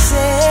do you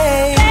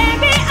say?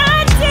 Baby,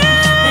 I do.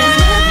 There's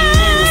nothing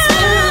in this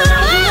world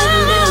I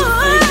wouldn't do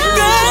for you.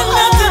 There's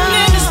nothing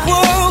in this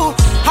world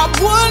I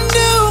wouldn't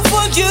do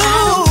for you.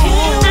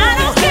 I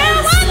don't care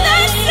what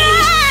they say.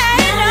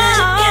 No.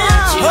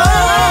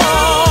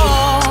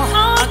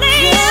 Only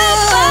you,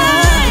 boy.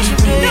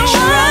 No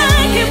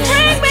one can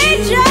bring me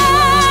joy.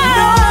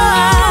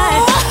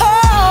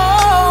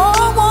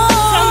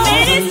 So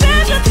many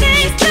special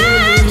things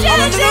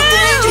that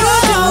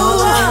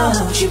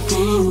you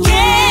do.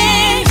 Yeah,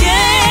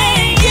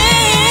 yeah,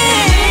 yeah.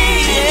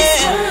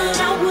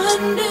 I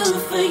wouldn't do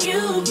for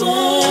you,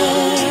 boy.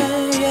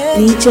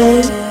 DJ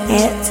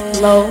at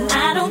Low. I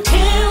don't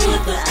care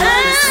what the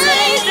others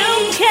say.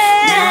 Don't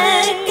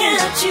care.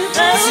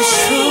 This is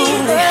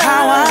truly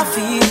how I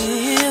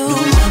feel. No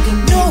one can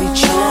bring me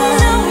joy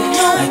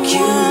like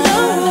you. No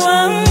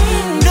one.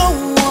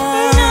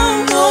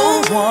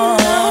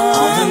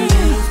 All the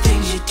little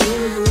things you do,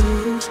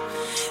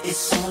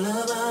 it's all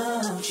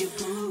about you,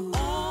 boo.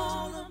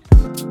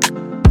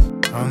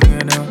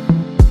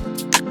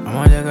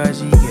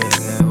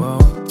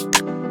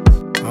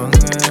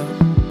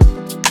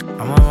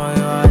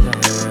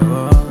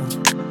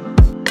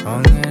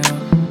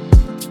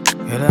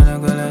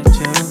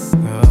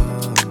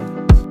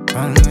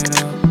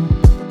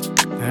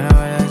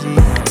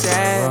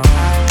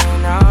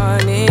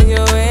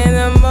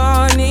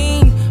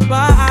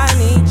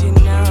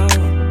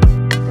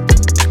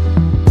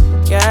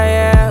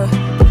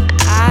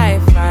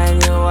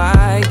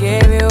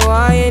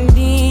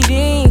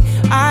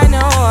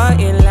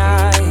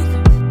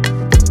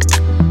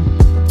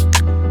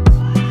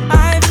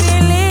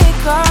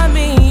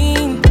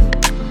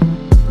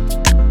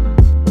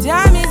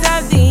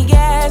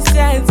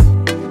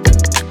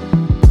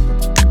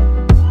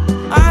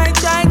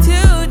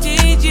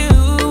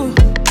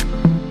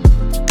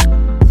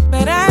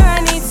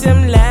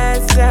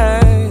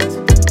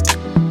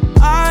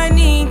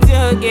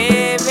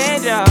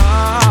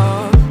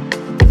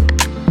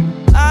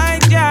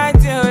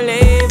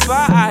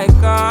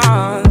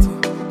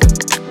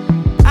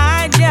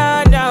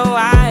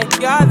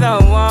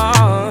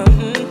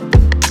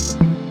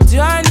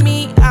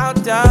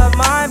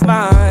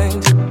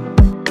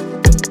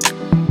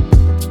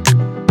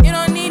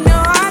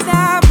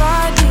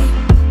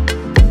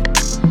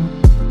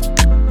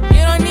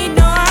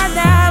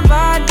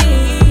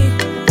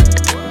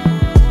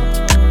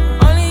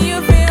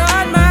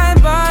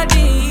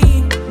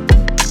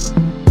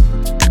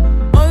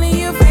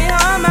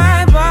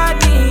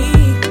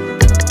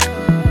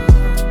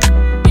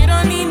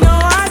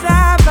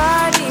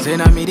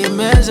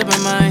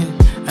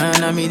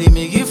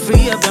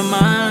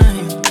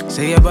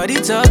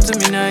 Talk to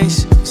me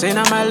nice. Say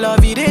now my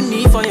love you didn't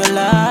need for your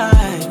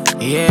life.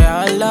 Yeah,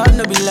 our love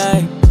no be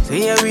lie.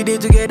 Say yeah we did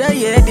together,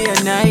 yeah, day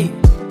and night.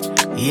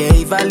 Yeah,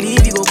 if I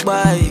leave you go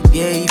by.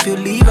 Yeah, if you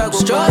leave I go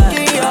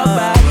stroking by. Your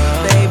body,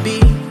 baby.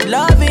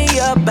 Loving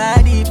your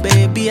body,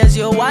 baby. As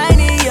you're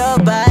whining your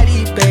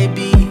body,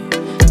 baby.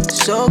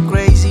 So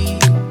crazy.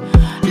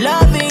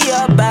 Loving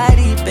your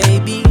body,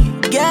 baby.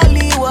 Girl,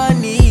 you want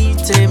need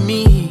to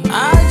me.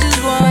 I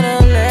just wanna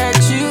let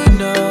you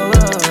know.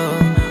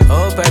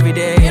 Hope every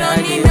day. You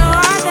don't need no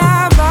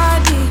other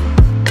body.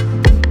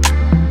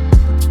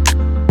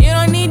 You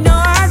don't need no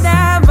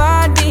other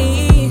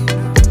body.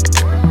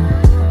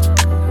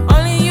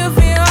 Only you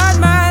feel on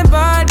my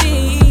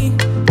body.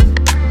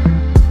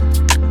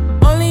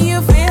 Only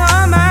you feel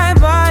on my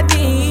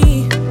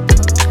body.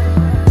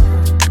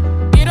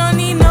 You don't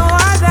need no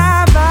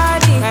other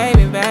body.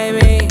 Baby,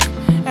 baby,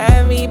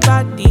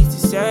 everybody's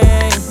the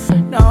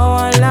same. No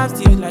one loves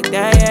you like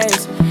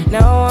that. No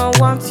one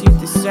wants you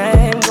the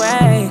same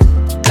way.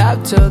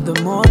 Love till the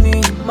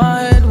morning. My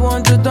head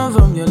wants to turn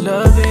from your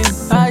loving.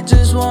 I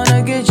just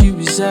wanna get you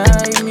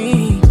beside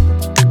me.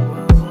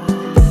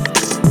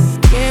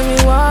 Give me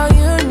all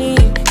you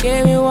need.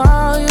 Give me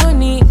all you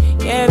need.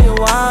 Give me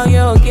all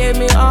you. Give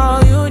me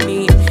all you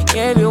need.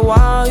 Give me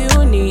all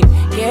you need.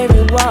 Give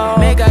me all.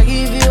 Make I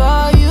give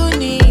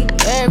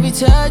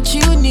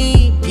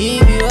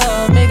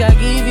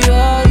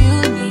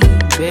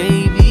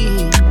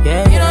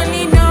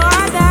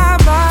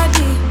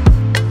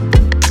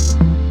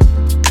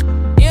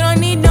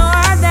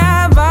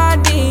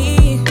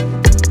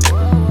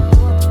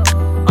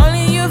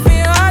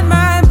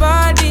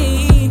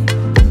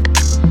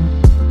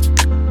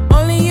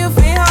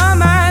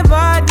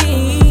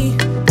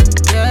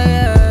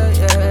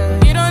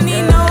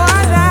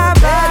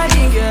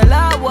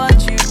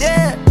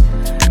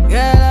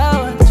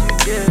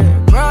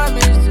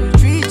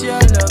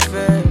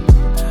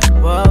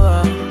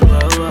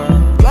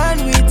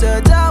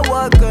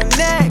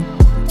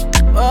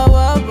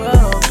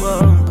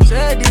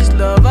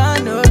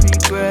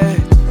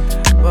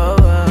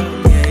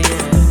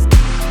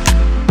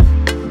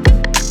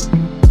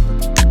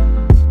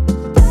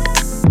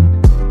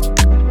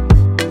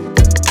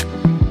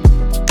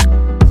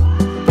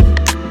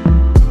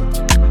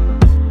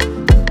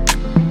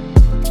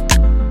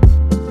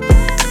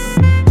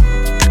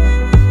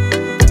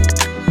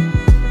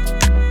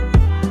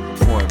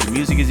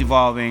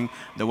evolving,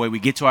 the way we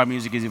get to our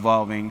music is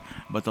evolving,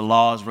 but the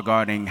laws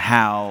regarding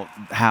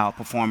how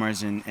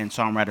performers and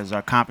songwriters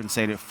are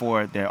compensated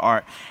for their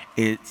art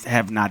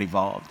have not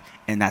evolved,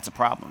 and that's a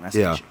problem. That's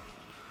an issue.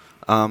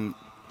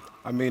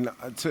 I mean,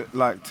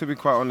 to be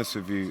quite honest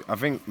with you, I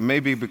think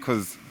maybe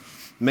because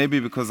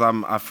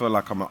I feel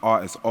like I'm an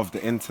artist of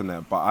the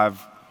internet, but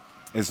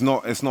it's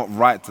not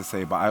right to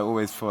say, but I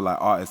always feel like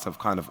artists have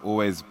kind of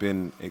always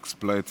been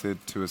exploited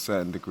to a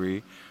certain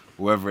degree,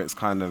 whether it's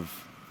kind of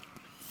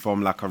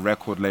from like a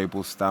record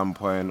label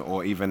standpoint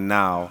or even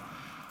now.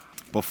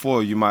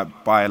 Before, you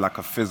might buy like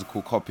a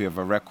physical copy of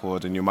a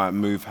record and you might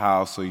move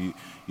house, or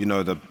you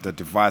know the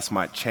device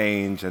might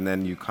change and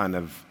then you kind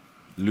of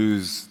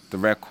lose the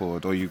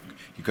record, or you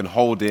can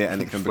hold it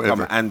and it can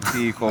become an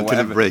antique or until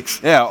whatever. It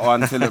breaks. Yeah, or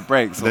until it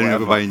breaks. Then you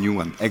have to buy a new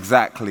one.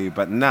 Exactly.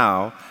 But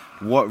now,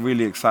 what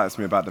really excites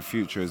me about the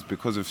future is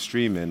because of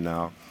streaming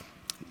now,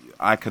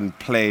 I can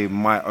play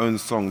my own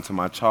song to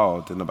my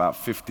child in about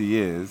 50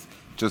 years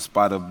just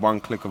by the one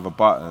click of a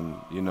button,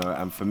 you know,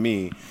 and for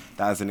me,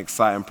 that is an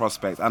exciting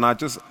prospect. And I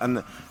just,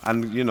 and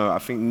you know, I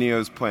think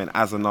Neo's point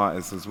as an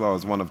artist as well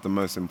is one of the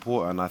most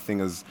important. I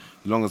think as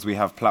long as we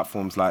have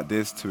platforms like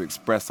this to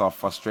express our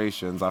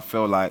frustrations, I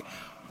feel like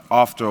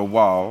after a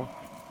while,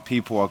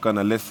 people are going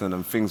to listen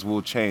and things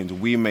will change.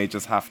 We may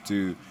just have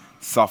to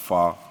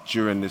suffer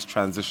during this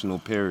transitional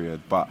period,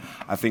 but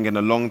I think in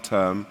the long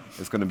term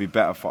it's going to be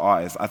better for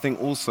artists. I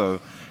think also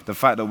the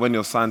fact that when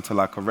you're signed to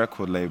like a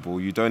record label,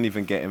 you don't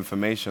even get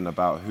information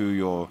about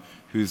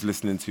who's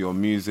listening to your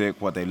music,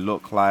 what they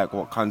look like,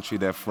 what country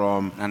they're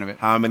from,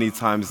 how many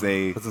times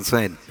they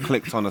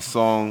clicked on a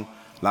song.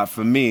 Like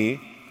for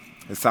me,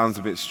 it sounds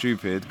a bit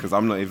stupid because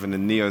I'm not even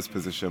in Neo's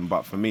position,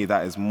 but for me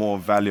that is more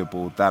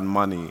valuable than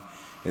money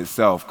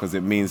itself, because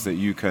it means that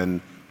you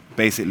can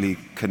basically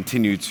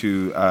continue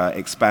to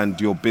expand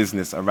your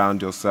business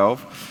around yourself.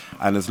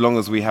 And as long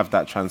as we have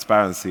that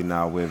transparency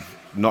now with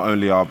not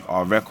only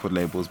our record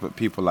labels, but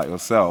people like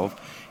yourself,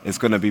 it's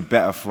going to be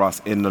better for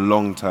us in the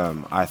long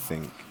term, I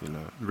think, you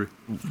know.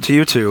 To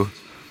you two,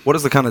 what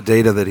is the kind of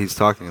data that he's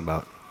talking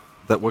about?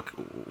 That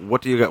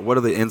what do you got? What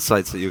are the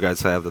insights that you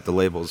guys have that the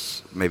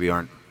labels maybe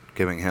aren't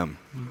giving him?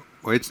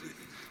 Well,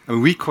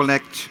 we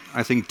collect,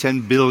 I think,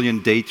 10 billion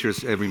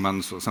datas every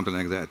month or something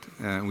like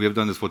that. We have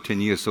done this for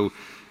 10 years, so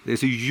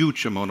there's a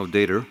huge amount of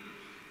data.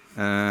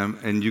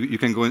 And you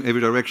can go in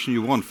every direction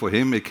you want. For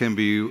him, it can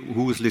be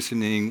who is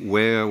listening,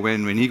 where,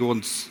 when he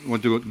wants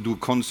to do a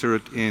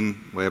concert in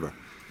wherever,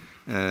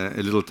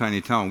 a little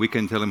tiny town. We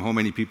can tell him how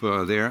many people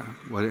are there,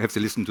 have to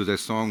listen to their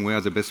song, where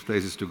are the best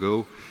places to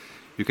go.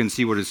 You can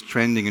see what is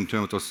trending in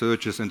terms of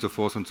searches and so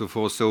forth and so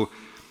forth. So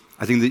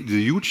I think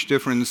the huge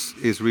difference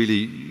is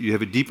really you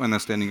have a deep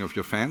understanding of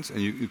your fans,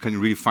 and you can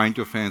really find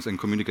your fans and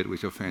communicate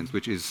with your fans,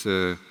 which is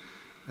a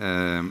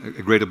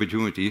great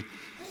opportunity.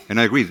 And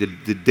I agree,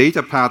 the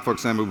data part, for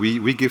example,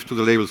 we give to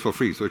the labels for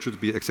free, so it should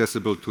be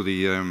accessible to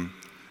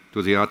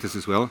the artists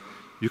as well.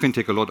 You can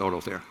take a lot out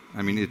of there.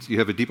 I mean, you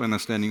have a deep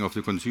understanding of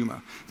the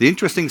consumer. The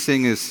interesting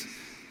thing is,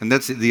 and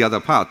that's the other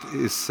part,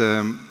 is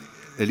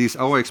at least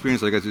our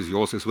experience, I guess is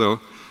yours as well,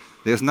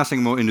 there's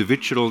nothing more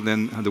individual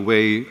than the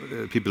way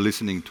people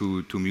listening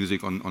to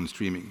music on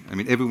streaming. I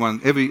mean,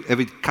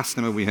 every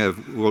customer we have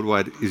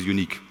worldwide is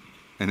unique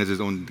and has his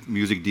own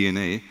music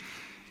DNA.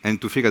 And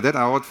to figure that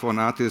out for an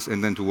artist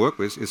and then to work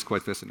with is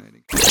quite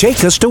fascinating.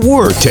 Take us to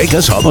work. Take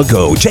us on the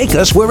go. Take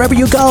us wherever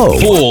you go.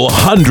 Full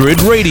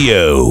 100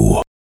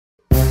 Radio.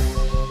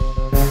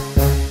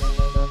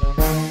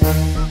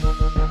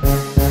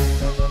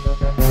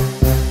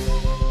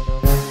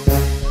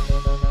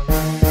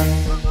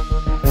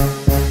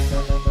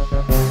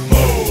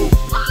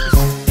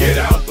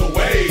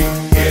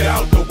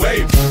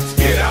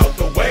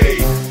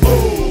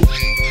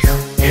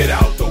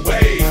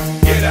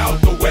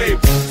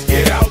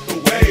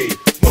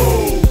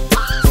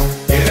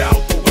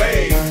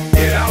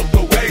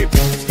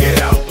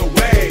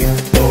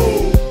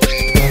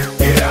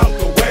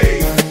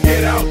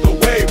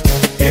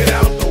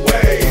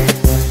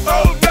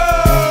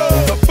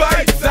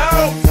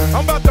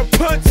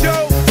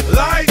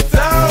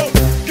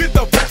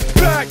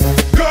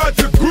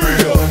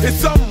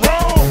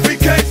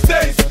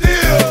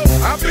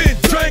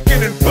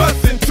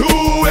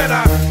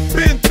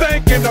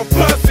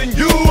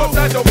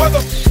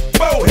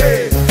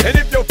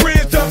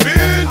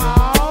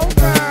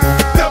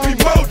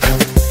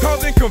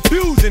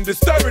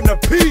 Disturbing the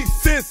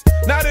peace, it's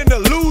not an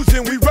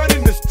illusion. We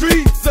running the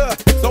streets,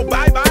 so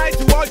bye bye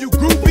to all you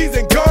groupies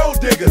and gold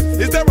diggers.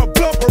 Is there a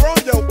bumper on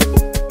your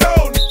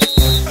no?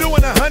 Doing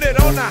 100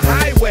 on the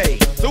highway,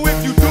 so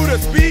if you do the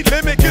speed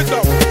limit, get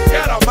the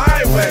out of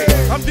my way.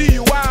 I'm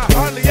DUI,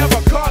 hardly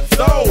ever caught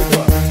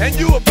sober, and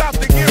you about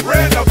to get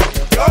ran over.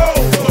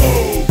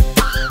 Move,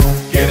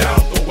 get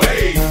out the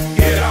way,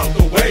 get out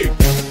the way,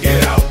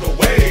 get out the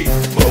way.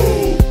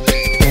 Move,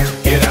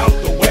 get out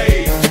the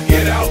way,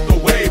 get out the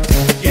way.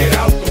 Get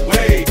out the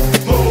way,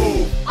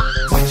 move.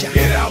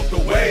 Get out the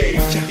way,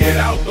 get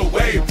out the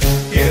way,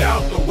 get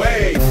out the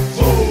way.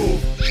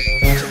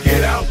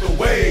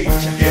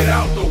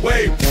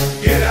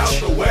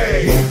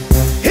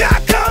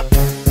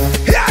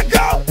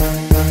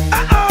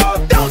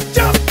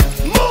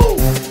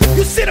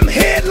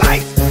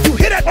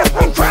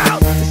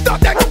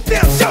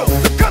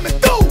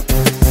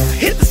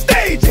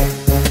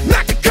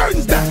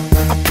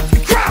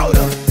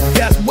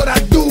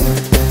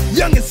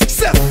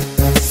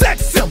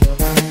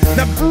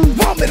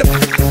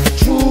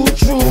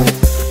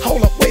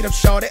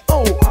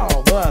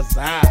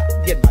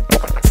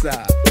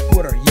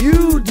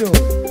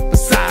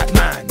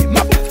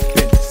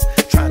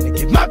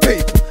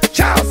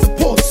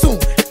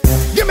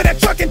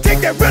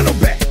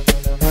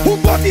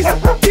 bought these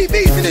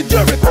TVs in the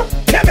jury.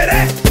 Tell me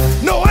that.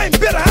 No, I ain't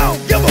bitter, I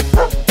don't give a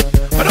fuck.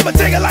 But I'ma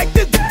take it like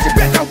this. You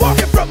bet I'm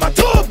walking from my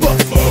tour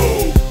bus.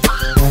 Move.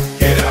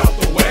 Get out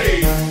the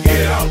way.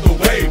 Get out the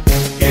way.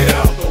 Get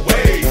out the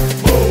way.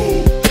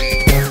 Move.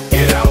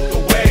 Get out the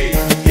way.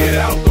 Get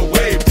out the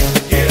way.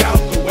 Get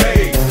out the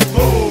way.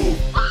 Move.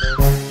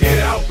 Get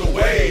out the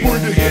way.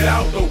 Get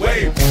out the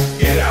way.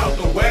 Get out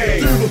the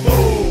way.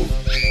 Move.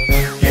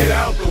 Get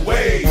out the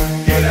way.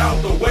 Get out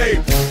the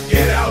way.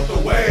 Get out the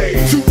way.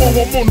 2-0,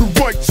 I'm on the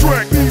right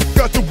track.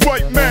 Got the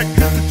right Mac.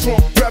 Hit the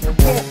trunk, grab the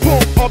pump,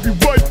 pump. I'll be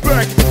right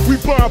back. We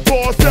buying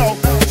bars out,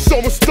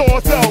 showing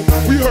stars out.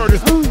 We heard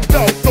it's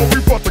out, so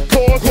we brought the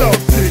cars out.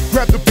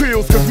 Grab the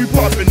pills, cause we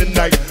poppin'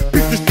 tonight.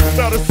 Beat the shit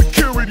out of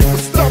security for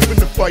stopping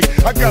the fight.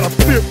 I got a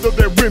fifth of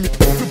that Remy,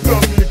 the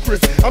Belly and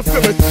Chris. I'm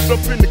selling shit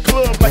up in the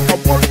club like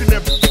I'm working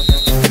at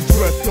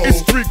it's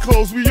street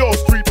clothes, we all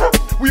street.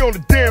 We on the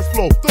dance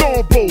floor,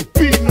 throwing blows,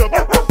 beating up.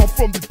 I'm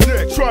from the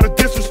deck, try to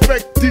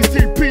disrespect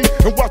DTP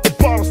and watch the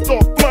bottle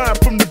start flying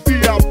from the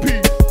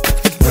VIP.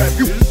 Clap,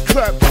 you just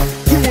clap,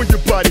 two on your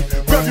body.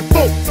 Grab your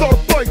phone, start a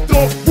fight,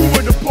 dog,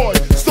 ruin the party.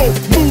 So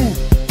move,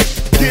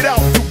 get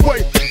out the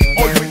way.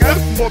 All you F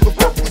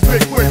motherfuckers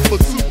make way for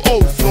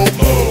 2-0, so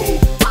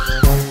move.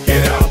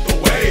 Get out the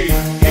way,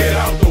 get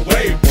out the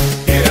way,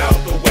 get out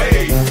the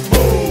way,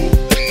 move.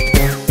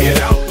 Get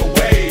out the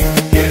way,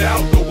 get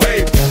out the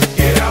way,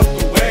 get out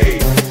the way,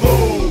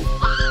 move.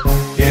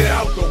 Get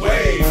out the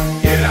way,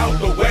 get out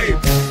the way,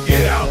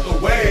 get out the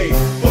way,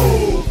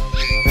 move.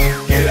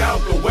 Get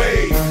out the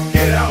way,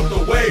 get out the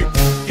way,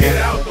 get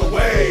out the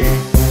way.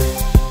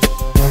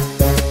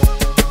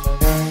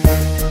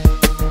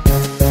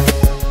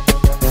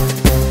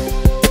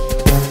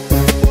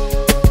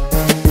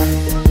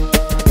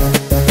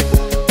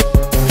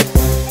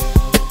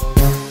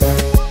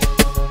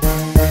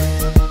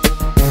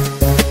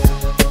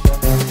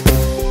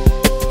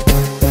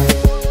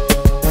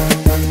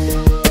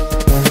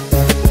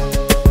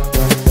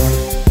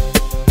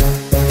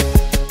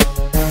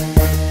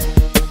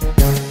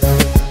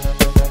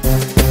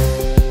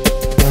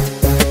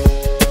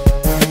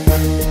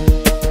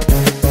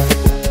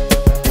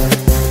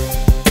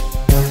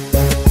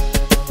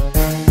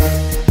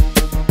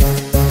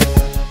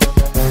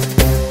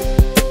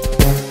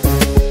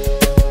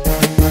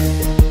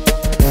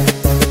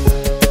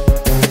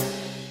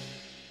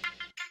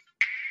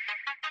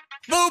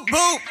 Boop,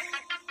 boop.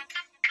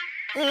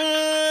 Ooh,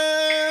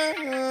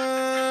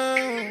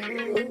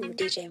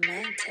 DJ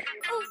Manta.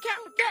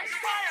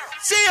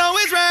 She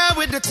always ride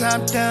with the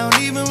top down,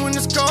 even when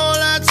it's cold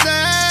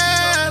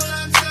outside.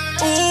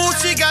 Ooh,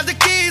 she got the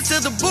keys to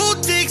the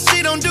boutique.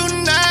 She don't do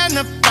 9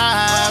 to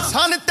 5s.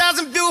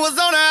 100,000 viewers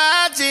on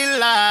her IG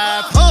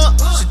live.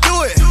 She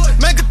do it,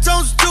 make a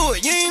toast to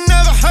it. You ain't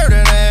never heard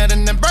of that.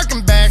 And then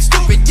Birkin bag,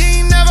 stupid. You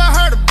ain't never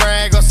heard her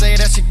brag or say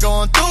that she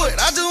going through it.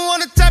 I just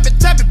wanna tap it,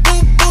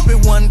 boop, boop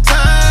it one time.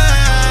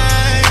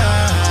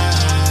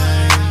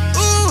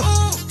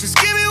 Ooh, just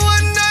give me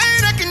one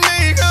night, I can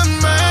make her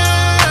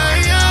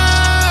mine.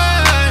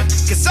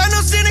 Cause I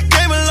know she done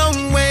came a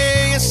long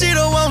way, and she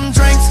don't want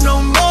drinks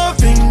no more.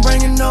 Ain't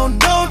bringing no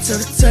dough to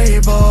the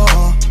table.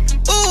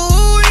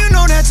 Ooh, you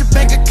know that your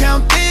bank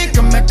account big.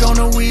 Come back on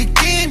the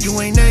weekend, you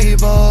ain't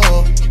able.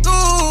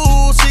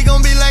 Ooh, she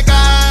gon' be like,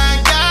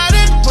 I got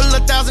it. Pull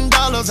 $1,000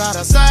 out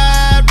of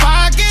side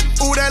pocket.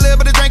 Ooh, that little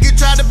bit of drink you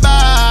tried to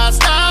buy,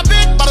 stop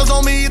it. Bottles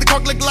on me, the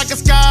cork look like a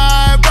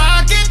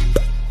skyrocket.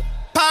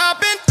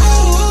 Poppin',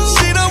 ooh,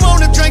 she don't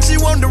want the drink, she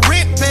want the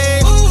rent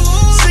paid.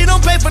 She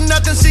don't pay for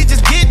nothing, she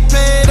just get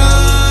paid.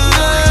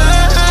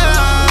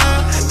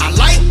 I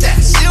like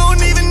that, she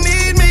don't even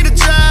need me to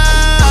try.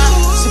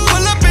 She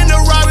pull up in the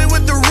Rari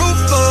with the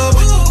roof up.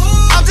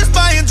 I'm just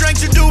buying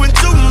drinks, you're doing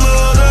too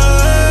much.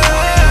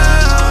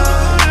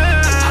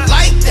 I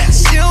like that,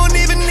 she don't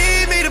even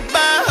need me to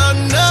buy her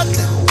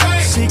nothing.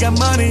 She got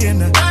money in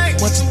her,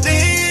 what you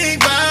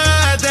think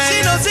about that? She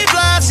knows she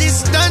fly,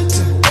 she's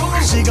stuntin'.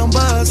 She gon'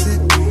 bust it,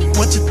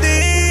 what you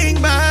think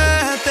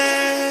about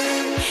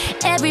that?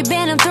 Every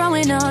band I'm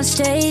throwing on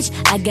stage,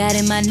 I got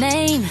in my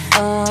name,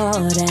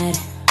 all that.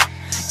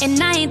 And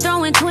I ain't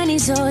throwing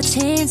 20s or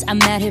 10s, I'm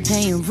out here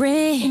paying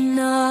rent and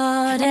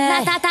all that. And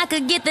I thought I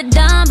could get the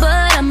dime,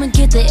 but I'ma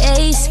get the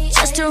ace,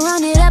 just to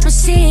run it up and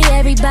see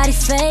everybody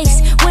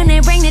face. When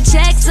they bring the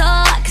checks, oh,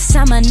 I can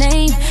sign my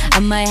name, I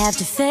might have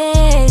to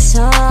face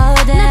all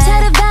that. Now tell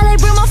the valet,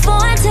 bring my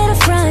phone to the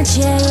front,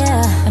 yeah,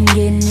 yeah. I'm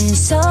getting it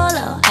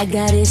solo, I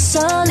got it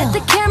solo. Let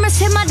the cameras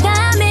hit my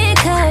diamond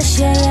cush,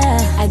 yeah,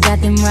 yeah. I got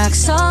them rock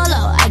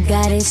solo, I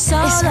got it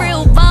solo. It's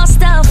real ball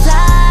style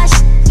flash,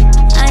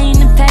 I ain't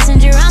the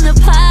passenger, I'm the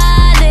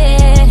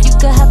pilot. You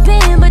could hop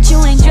in, but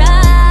you ain't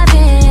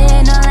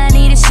driving. All I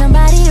need is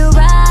somebody to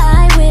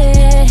ride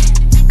with,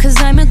 cause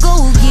I'm a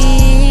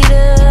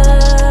go-getter.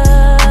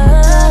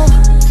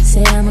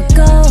 Say I'm a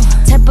go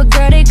type of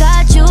girl, they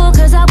got you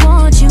cause I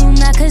want you,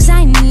 not cause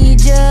I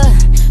need you.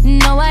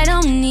 No, I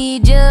don't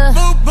need you.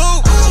 Boop,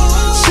 boop.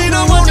 She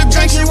don't want the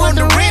drink, she want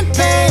the rent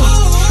paid.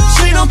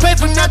 She don't pay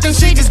for nothing,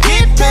 she just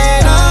get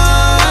paid.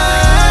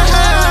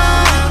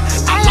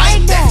 I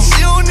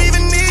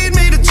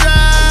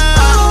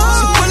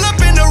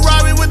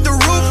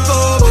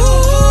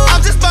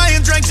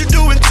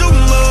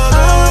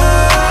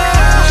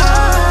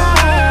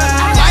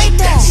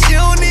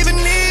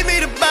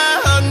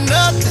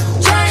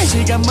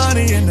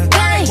money in the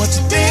bank. What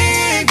you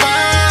think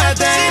about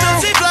that? She don't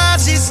see fly,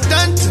 she's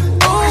stunting.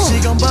 She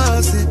gon'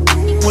 buzz it.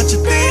 What you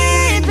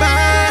think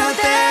about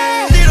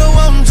that? She don't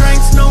want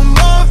drinks no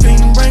more.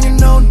 Ain't bringing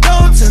no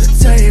dough to the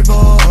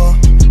table.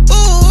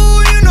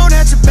 Ooh, you know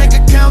that your bank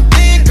account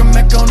think I'm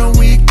back on the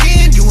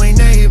weekend. You ain't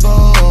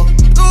able.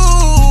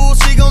 Ooh,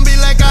 she gon' be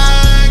like,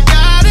 I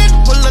got it.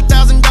 Pull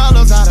 $1,000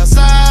 out of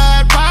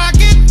side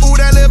pocket. Ooh,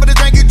 that little bit of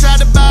drink you tried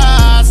to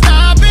buy.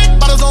 Stop it.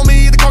 Bottles on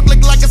me, the cork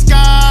look like a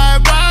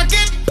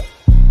skyrocket.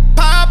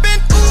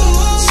 Poppin'.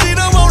 Ooh, she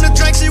don't want the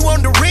drink, she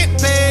want the rent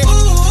paid.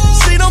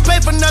 She don't pay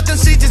for nothing,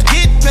 she just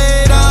get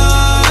paid. I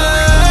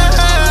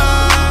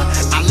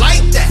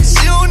like that.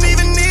 She don't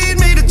even need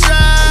me to try.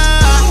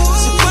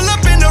 She pull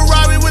up in the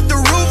Rari with the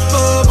roof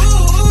up.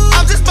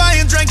 I'm just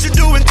buying drinks, you're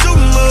doing too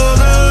much.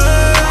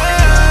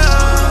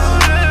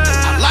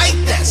 I like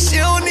that. She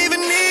don't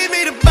even need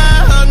me to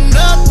buy her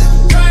nothing.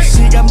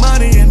 She got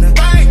money in the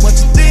bank. What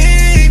you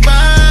think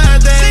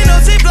about that? She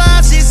knows she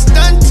fly, she's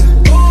stunting.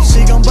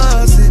 She gon'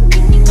 buzz it.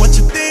 What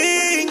you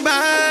think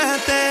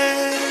about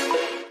that?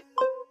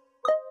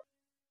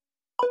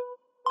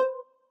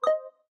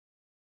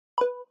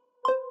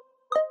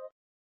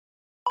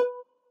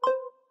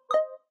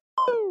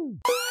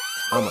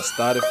 I'ma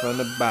start it from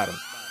the bottom.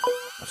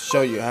 I'll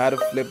show you how to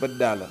flip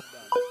 $1.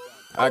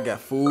 I got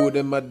food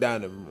in my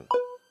dining room.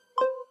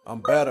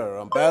 I'm better,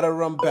 I'm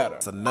better, I'm better.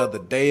 It's another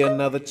day,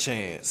 another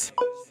chance.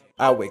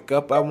 I wake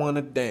up, I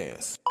wanna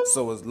dance.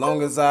 So as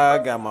long as I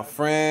got my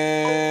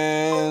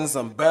friends,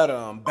 I'm better,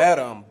 I'm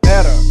better, I'm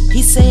better.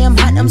 He say I'm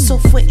hot, I'm so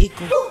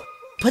fuego.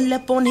 Pull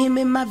up on him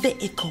in my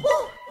vehicle.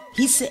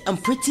 He said I'm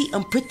pretty,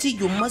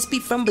 you must be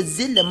from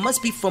Brazil, it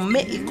must be from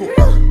Mexico.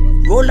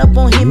 Roll up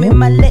on him in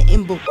my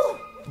Latin book.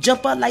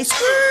 Jump out like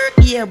skirt,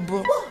 yeah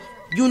bro.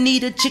 You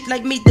need a chick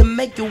like me to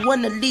make you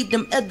wanna leave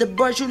them other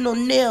bars, you know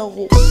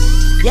Nero.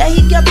 Yeah,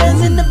 he got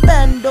bands in the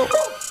bando.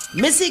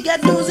 Missy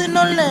got dudes in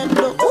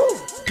Orlando.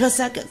 Plus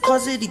I got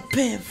cause it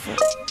depend for.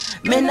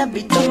 Man, I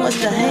be too much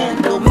to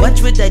handle.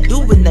 Watch what I do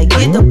when I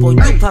get up on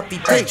you, Papi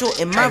Pedro.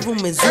 In my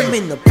room and zoom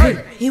in the pool.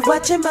 He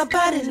watching my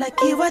body like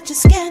he watching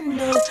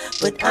Scandal.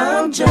 But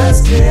I'm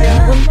just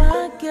here with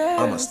my girl.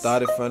 I'ma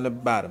start it from the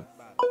bottom.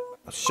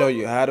 I'll show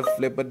you how to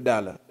flip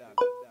 $1.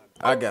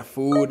 I got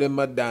food in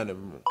my dining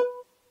room.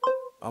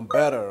 I'm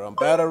better, I'm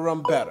better,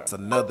 I'm better. It's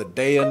another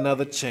day,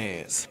 another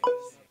chance.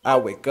 I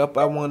wake up,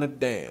 I wanna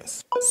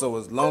dance. So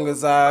as long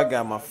as I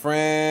got my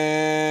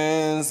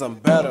friends, I'm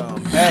better,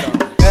 I'm better,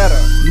 I'm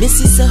better.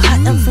 Missy so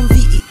hot, I'm from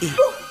VEA.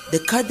 The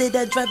car that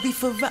I drive be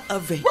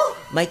Ferrari.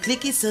 My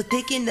clique is so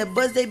thick in the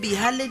buzz, they be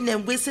hollering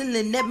and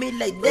whistling at me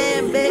like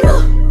damn, babe.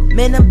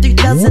 Man, I'm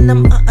 3,000,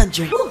 I'm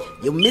Andre.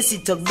 Yo, Missy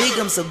talk big,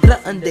 I'm so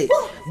glutton day.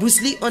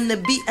 Bruce Lee on the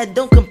beat, I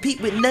don't compete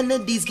with none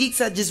of these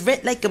geeks, I just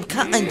rent like I'm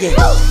Kanye.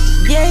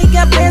 Yeah, he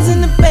got bands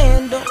in the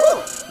band, though.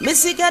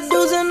 Missy got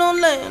dudes in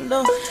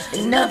Orlando.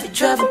 And I be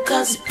driving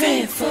cause he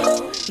paying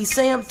for. He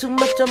say I'm too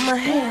much on my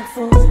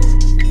handful.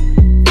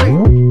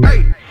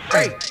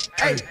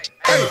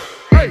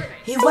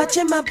 He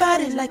watching my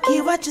body like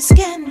he watching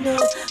Scandal.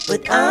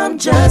 But I'm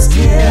just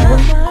here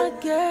with my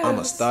girl.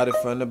 I'ma start it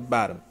from the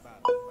bottom.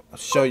 I'll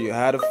show you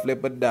how to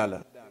flip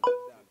 $1.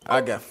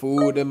 I got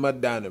food in my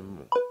dining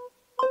room.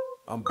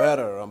 I'm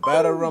better, I'm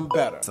better, I'm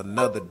better. It's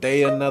another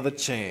day, another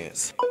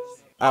chance.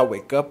 I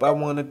wake up, I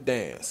wanna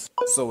dance.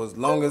 So as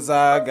long as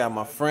I got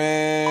my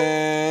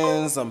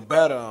friends, I'm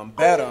better, I'm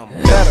better, I'm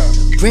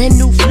better. Brand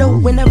new flow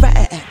when I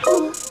ride.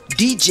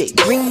 DJ,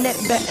 bring that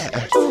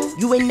back.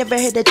 You ain't never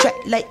heard a track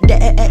like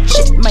that.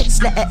 Shit might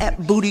slap,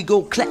 booty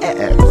go clap.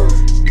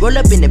 Roll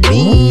up in the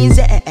beans,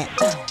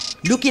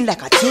 looking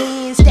like a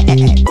teen stat.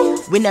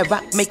 When I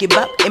rock, make it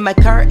bop in my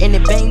car, and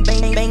it bang,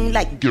 bang, bang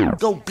like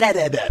go blah,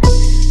 blah, blah.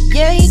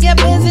 Yeah, he got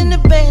bands in the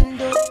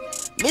bando.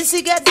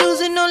 Missy got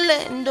dudes in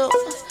Orlando.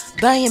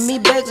 Buying me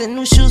bags and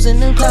new shoes and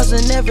new clothes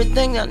and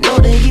everything I know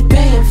that he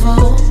paying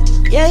for.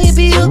 Yeah, he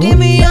be hooking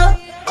me up.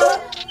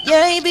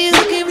 Yeah, he be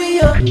hooking me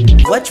up.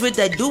 Watch what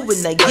I do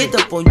when I get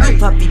up on you,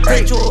 Papi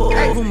Pedro.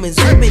 Room and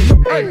zoom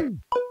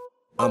in.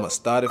 I'ma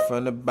start it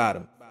from the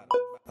bottom.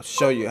 I'll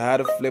show you how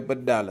to flip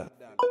 $1.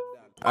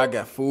 I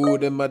got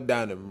food in my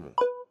dining room.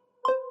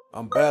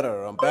 I'm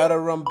better, I'm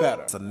better, I'm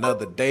better. It's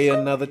another day,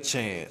 another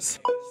chance.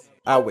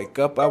 I wake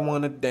up, I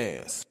wanna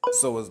dance.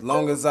 So as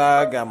long as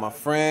I got my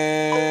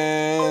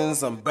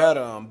friends, I'm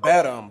better, I'm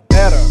better, I'm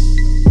better.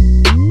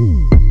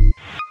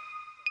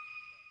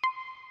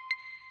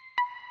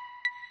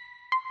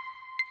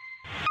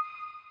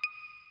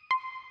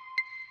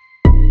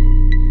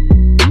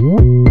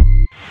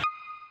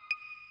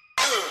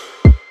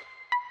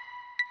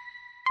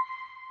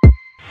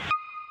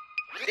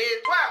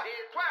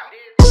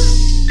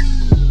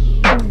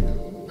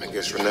 I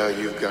guess for now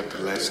you've got the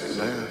last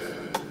laugh.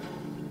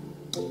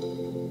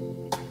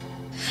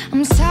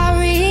 I'm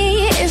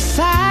sorry if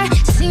I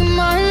seem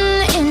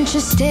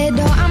uninterested,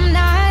 or I'm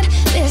not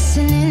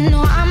listening,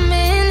 or I'm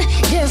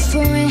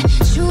indifferent.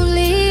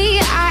 Truly,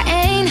 I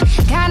ain't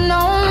got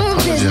no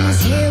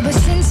business here, but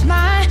since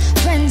my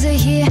friends are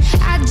here,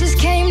 I just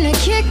came to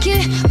kick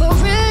it. But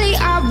really,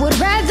 I would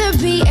rather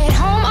be at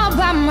home all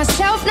by myself.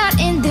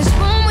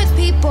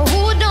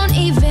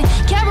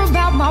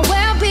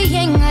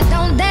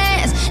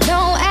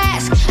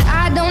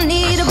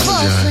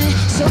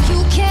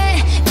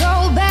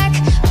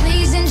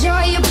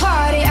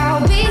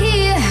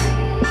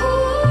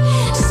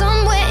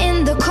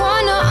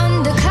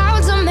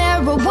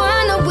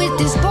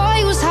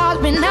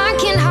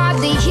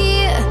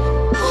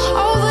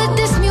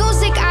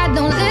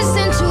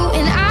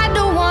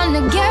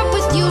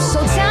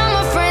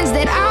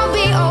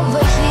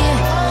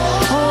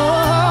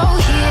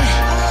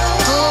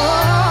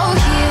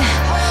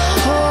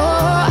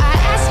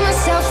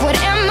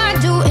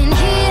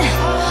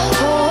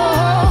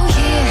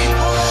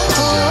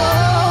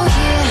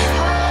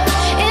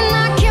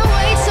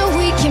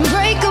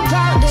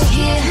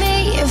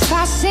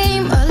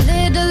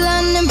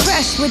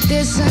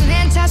 this. An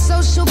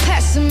antisocial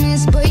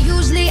pessimist, but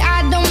usually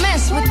I don't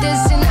mess with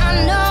this. And I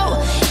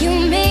know you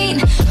mean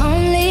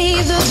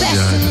only the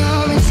best, and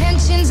your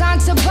intentions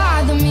aren't to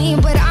bother me.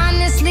 But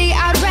honestly,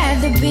 I'd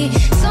rather be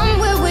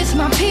somewhere with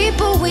my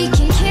people. We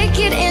can kick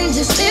it and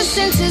just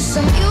listen to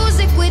some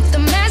music with the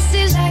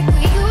message like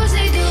we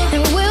usually do.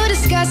 And we'll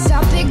discuss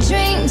our big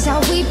dreams,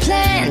 how we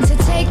plan to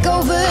take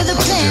over the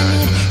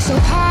planet. So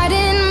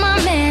pardon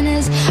my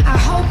manners, I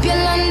hope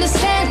you'll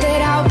understand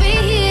that I'll be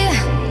here.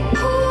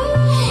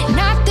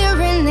 Not there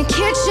in the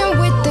kitchen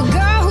with the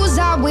girl who's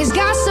always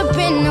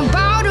gossiping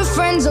about her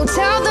friends. Oh,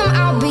 tell them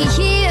I'll be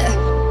here.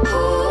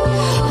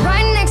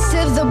 Right next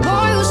to the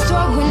boy who's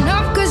throwing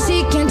up cause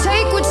he can't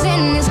take what's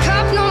in his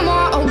cup no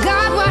more. Oh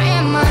God, why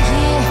am I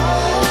here?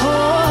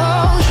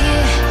 Oh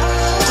yeah,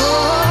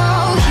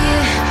 oh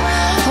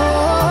yeah,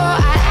 oh,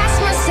 I ask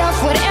myself,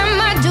 what am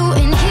I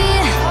doing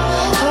here?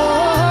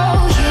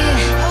 Oh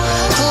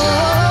yeah,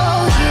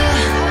 oh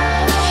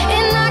yeah,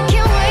 and I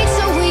can't wait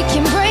till we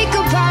can break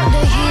up out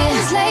of here.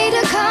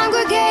 Later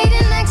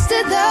congregating next to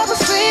the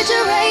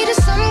refrigerator,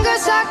 some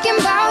girls talking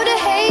about a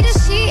hater,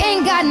 she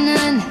ain't got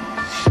none.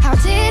 How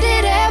did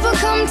it ever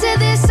come to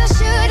this? I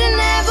should've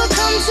never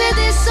come to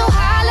this. So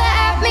holla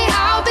at me,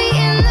 I'll be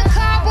in the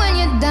car when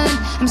you're done.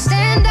 I'm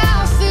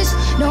standoffish,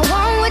 no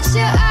one with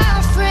your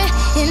offering,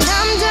 and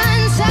I'm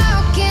done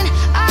talking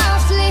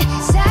awfully.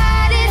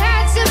 Sad it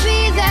had to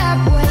be that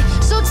way.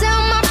 So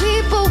tell my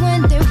people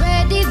when they're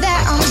ready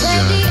that I'm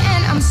ready,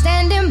 and I'm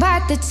standing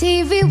by the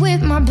TV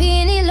with my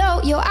beanie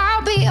low. Yo,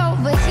 I'll be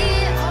over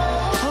here.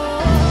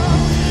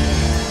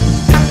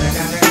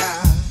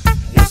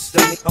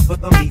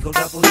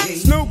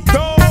 Snoop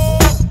Dogg.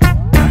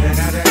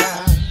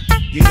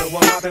 You know I'm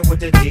mobbing with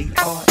the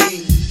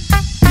D.R.E.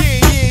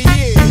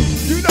 Yeah.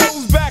 You know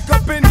who's back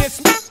up in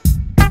this.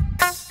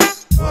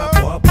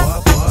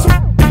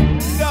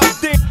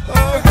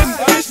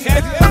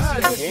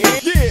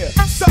 Yeah,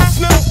 sup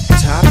Snoop?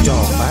 Top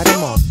dog, bite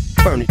them all,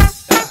 burn it.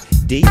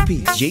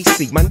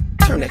 DPGC, man,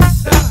 turn it.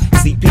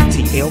 CPT,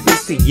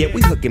 LBC, yeah,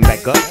 we hooking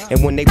back up.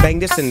 And when they bang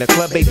this in the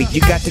club, baby,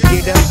 you got to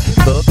get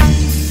up. Look.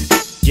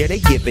 Yeah, they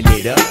giving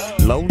it up.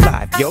 Low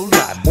life, yo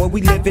life, boy,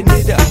 we living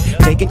it up.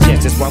 Taking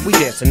chances while we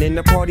dancing in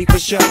the party for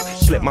sure.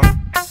 Slip my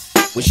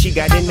when she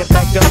got in the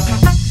back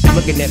door.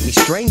 Looking at me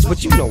strange,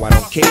 but you know I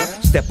don't care.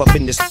 Step up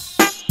in this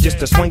just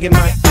to swing in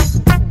my.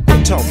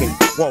 Quit talking,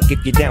 walk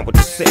if you're down with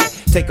the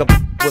set. Take a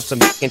with some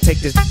and take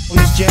this on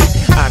this jet.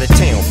 Out of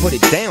town, put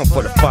it down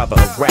for the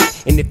father of rap.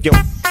 And if you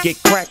get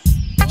cracked,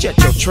 jet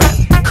your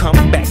trap.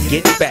 Come back,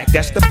 get back,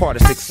 that's the part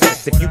of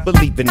success. If you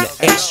believe in the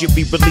X, you'll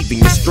be relieving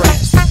the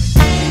stress.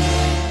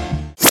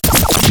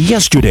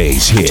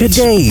 Yesterday's hits,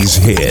 today's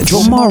hits,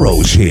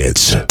 tomorrow's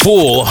hits.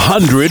 Full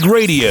 100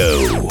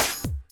 Radio.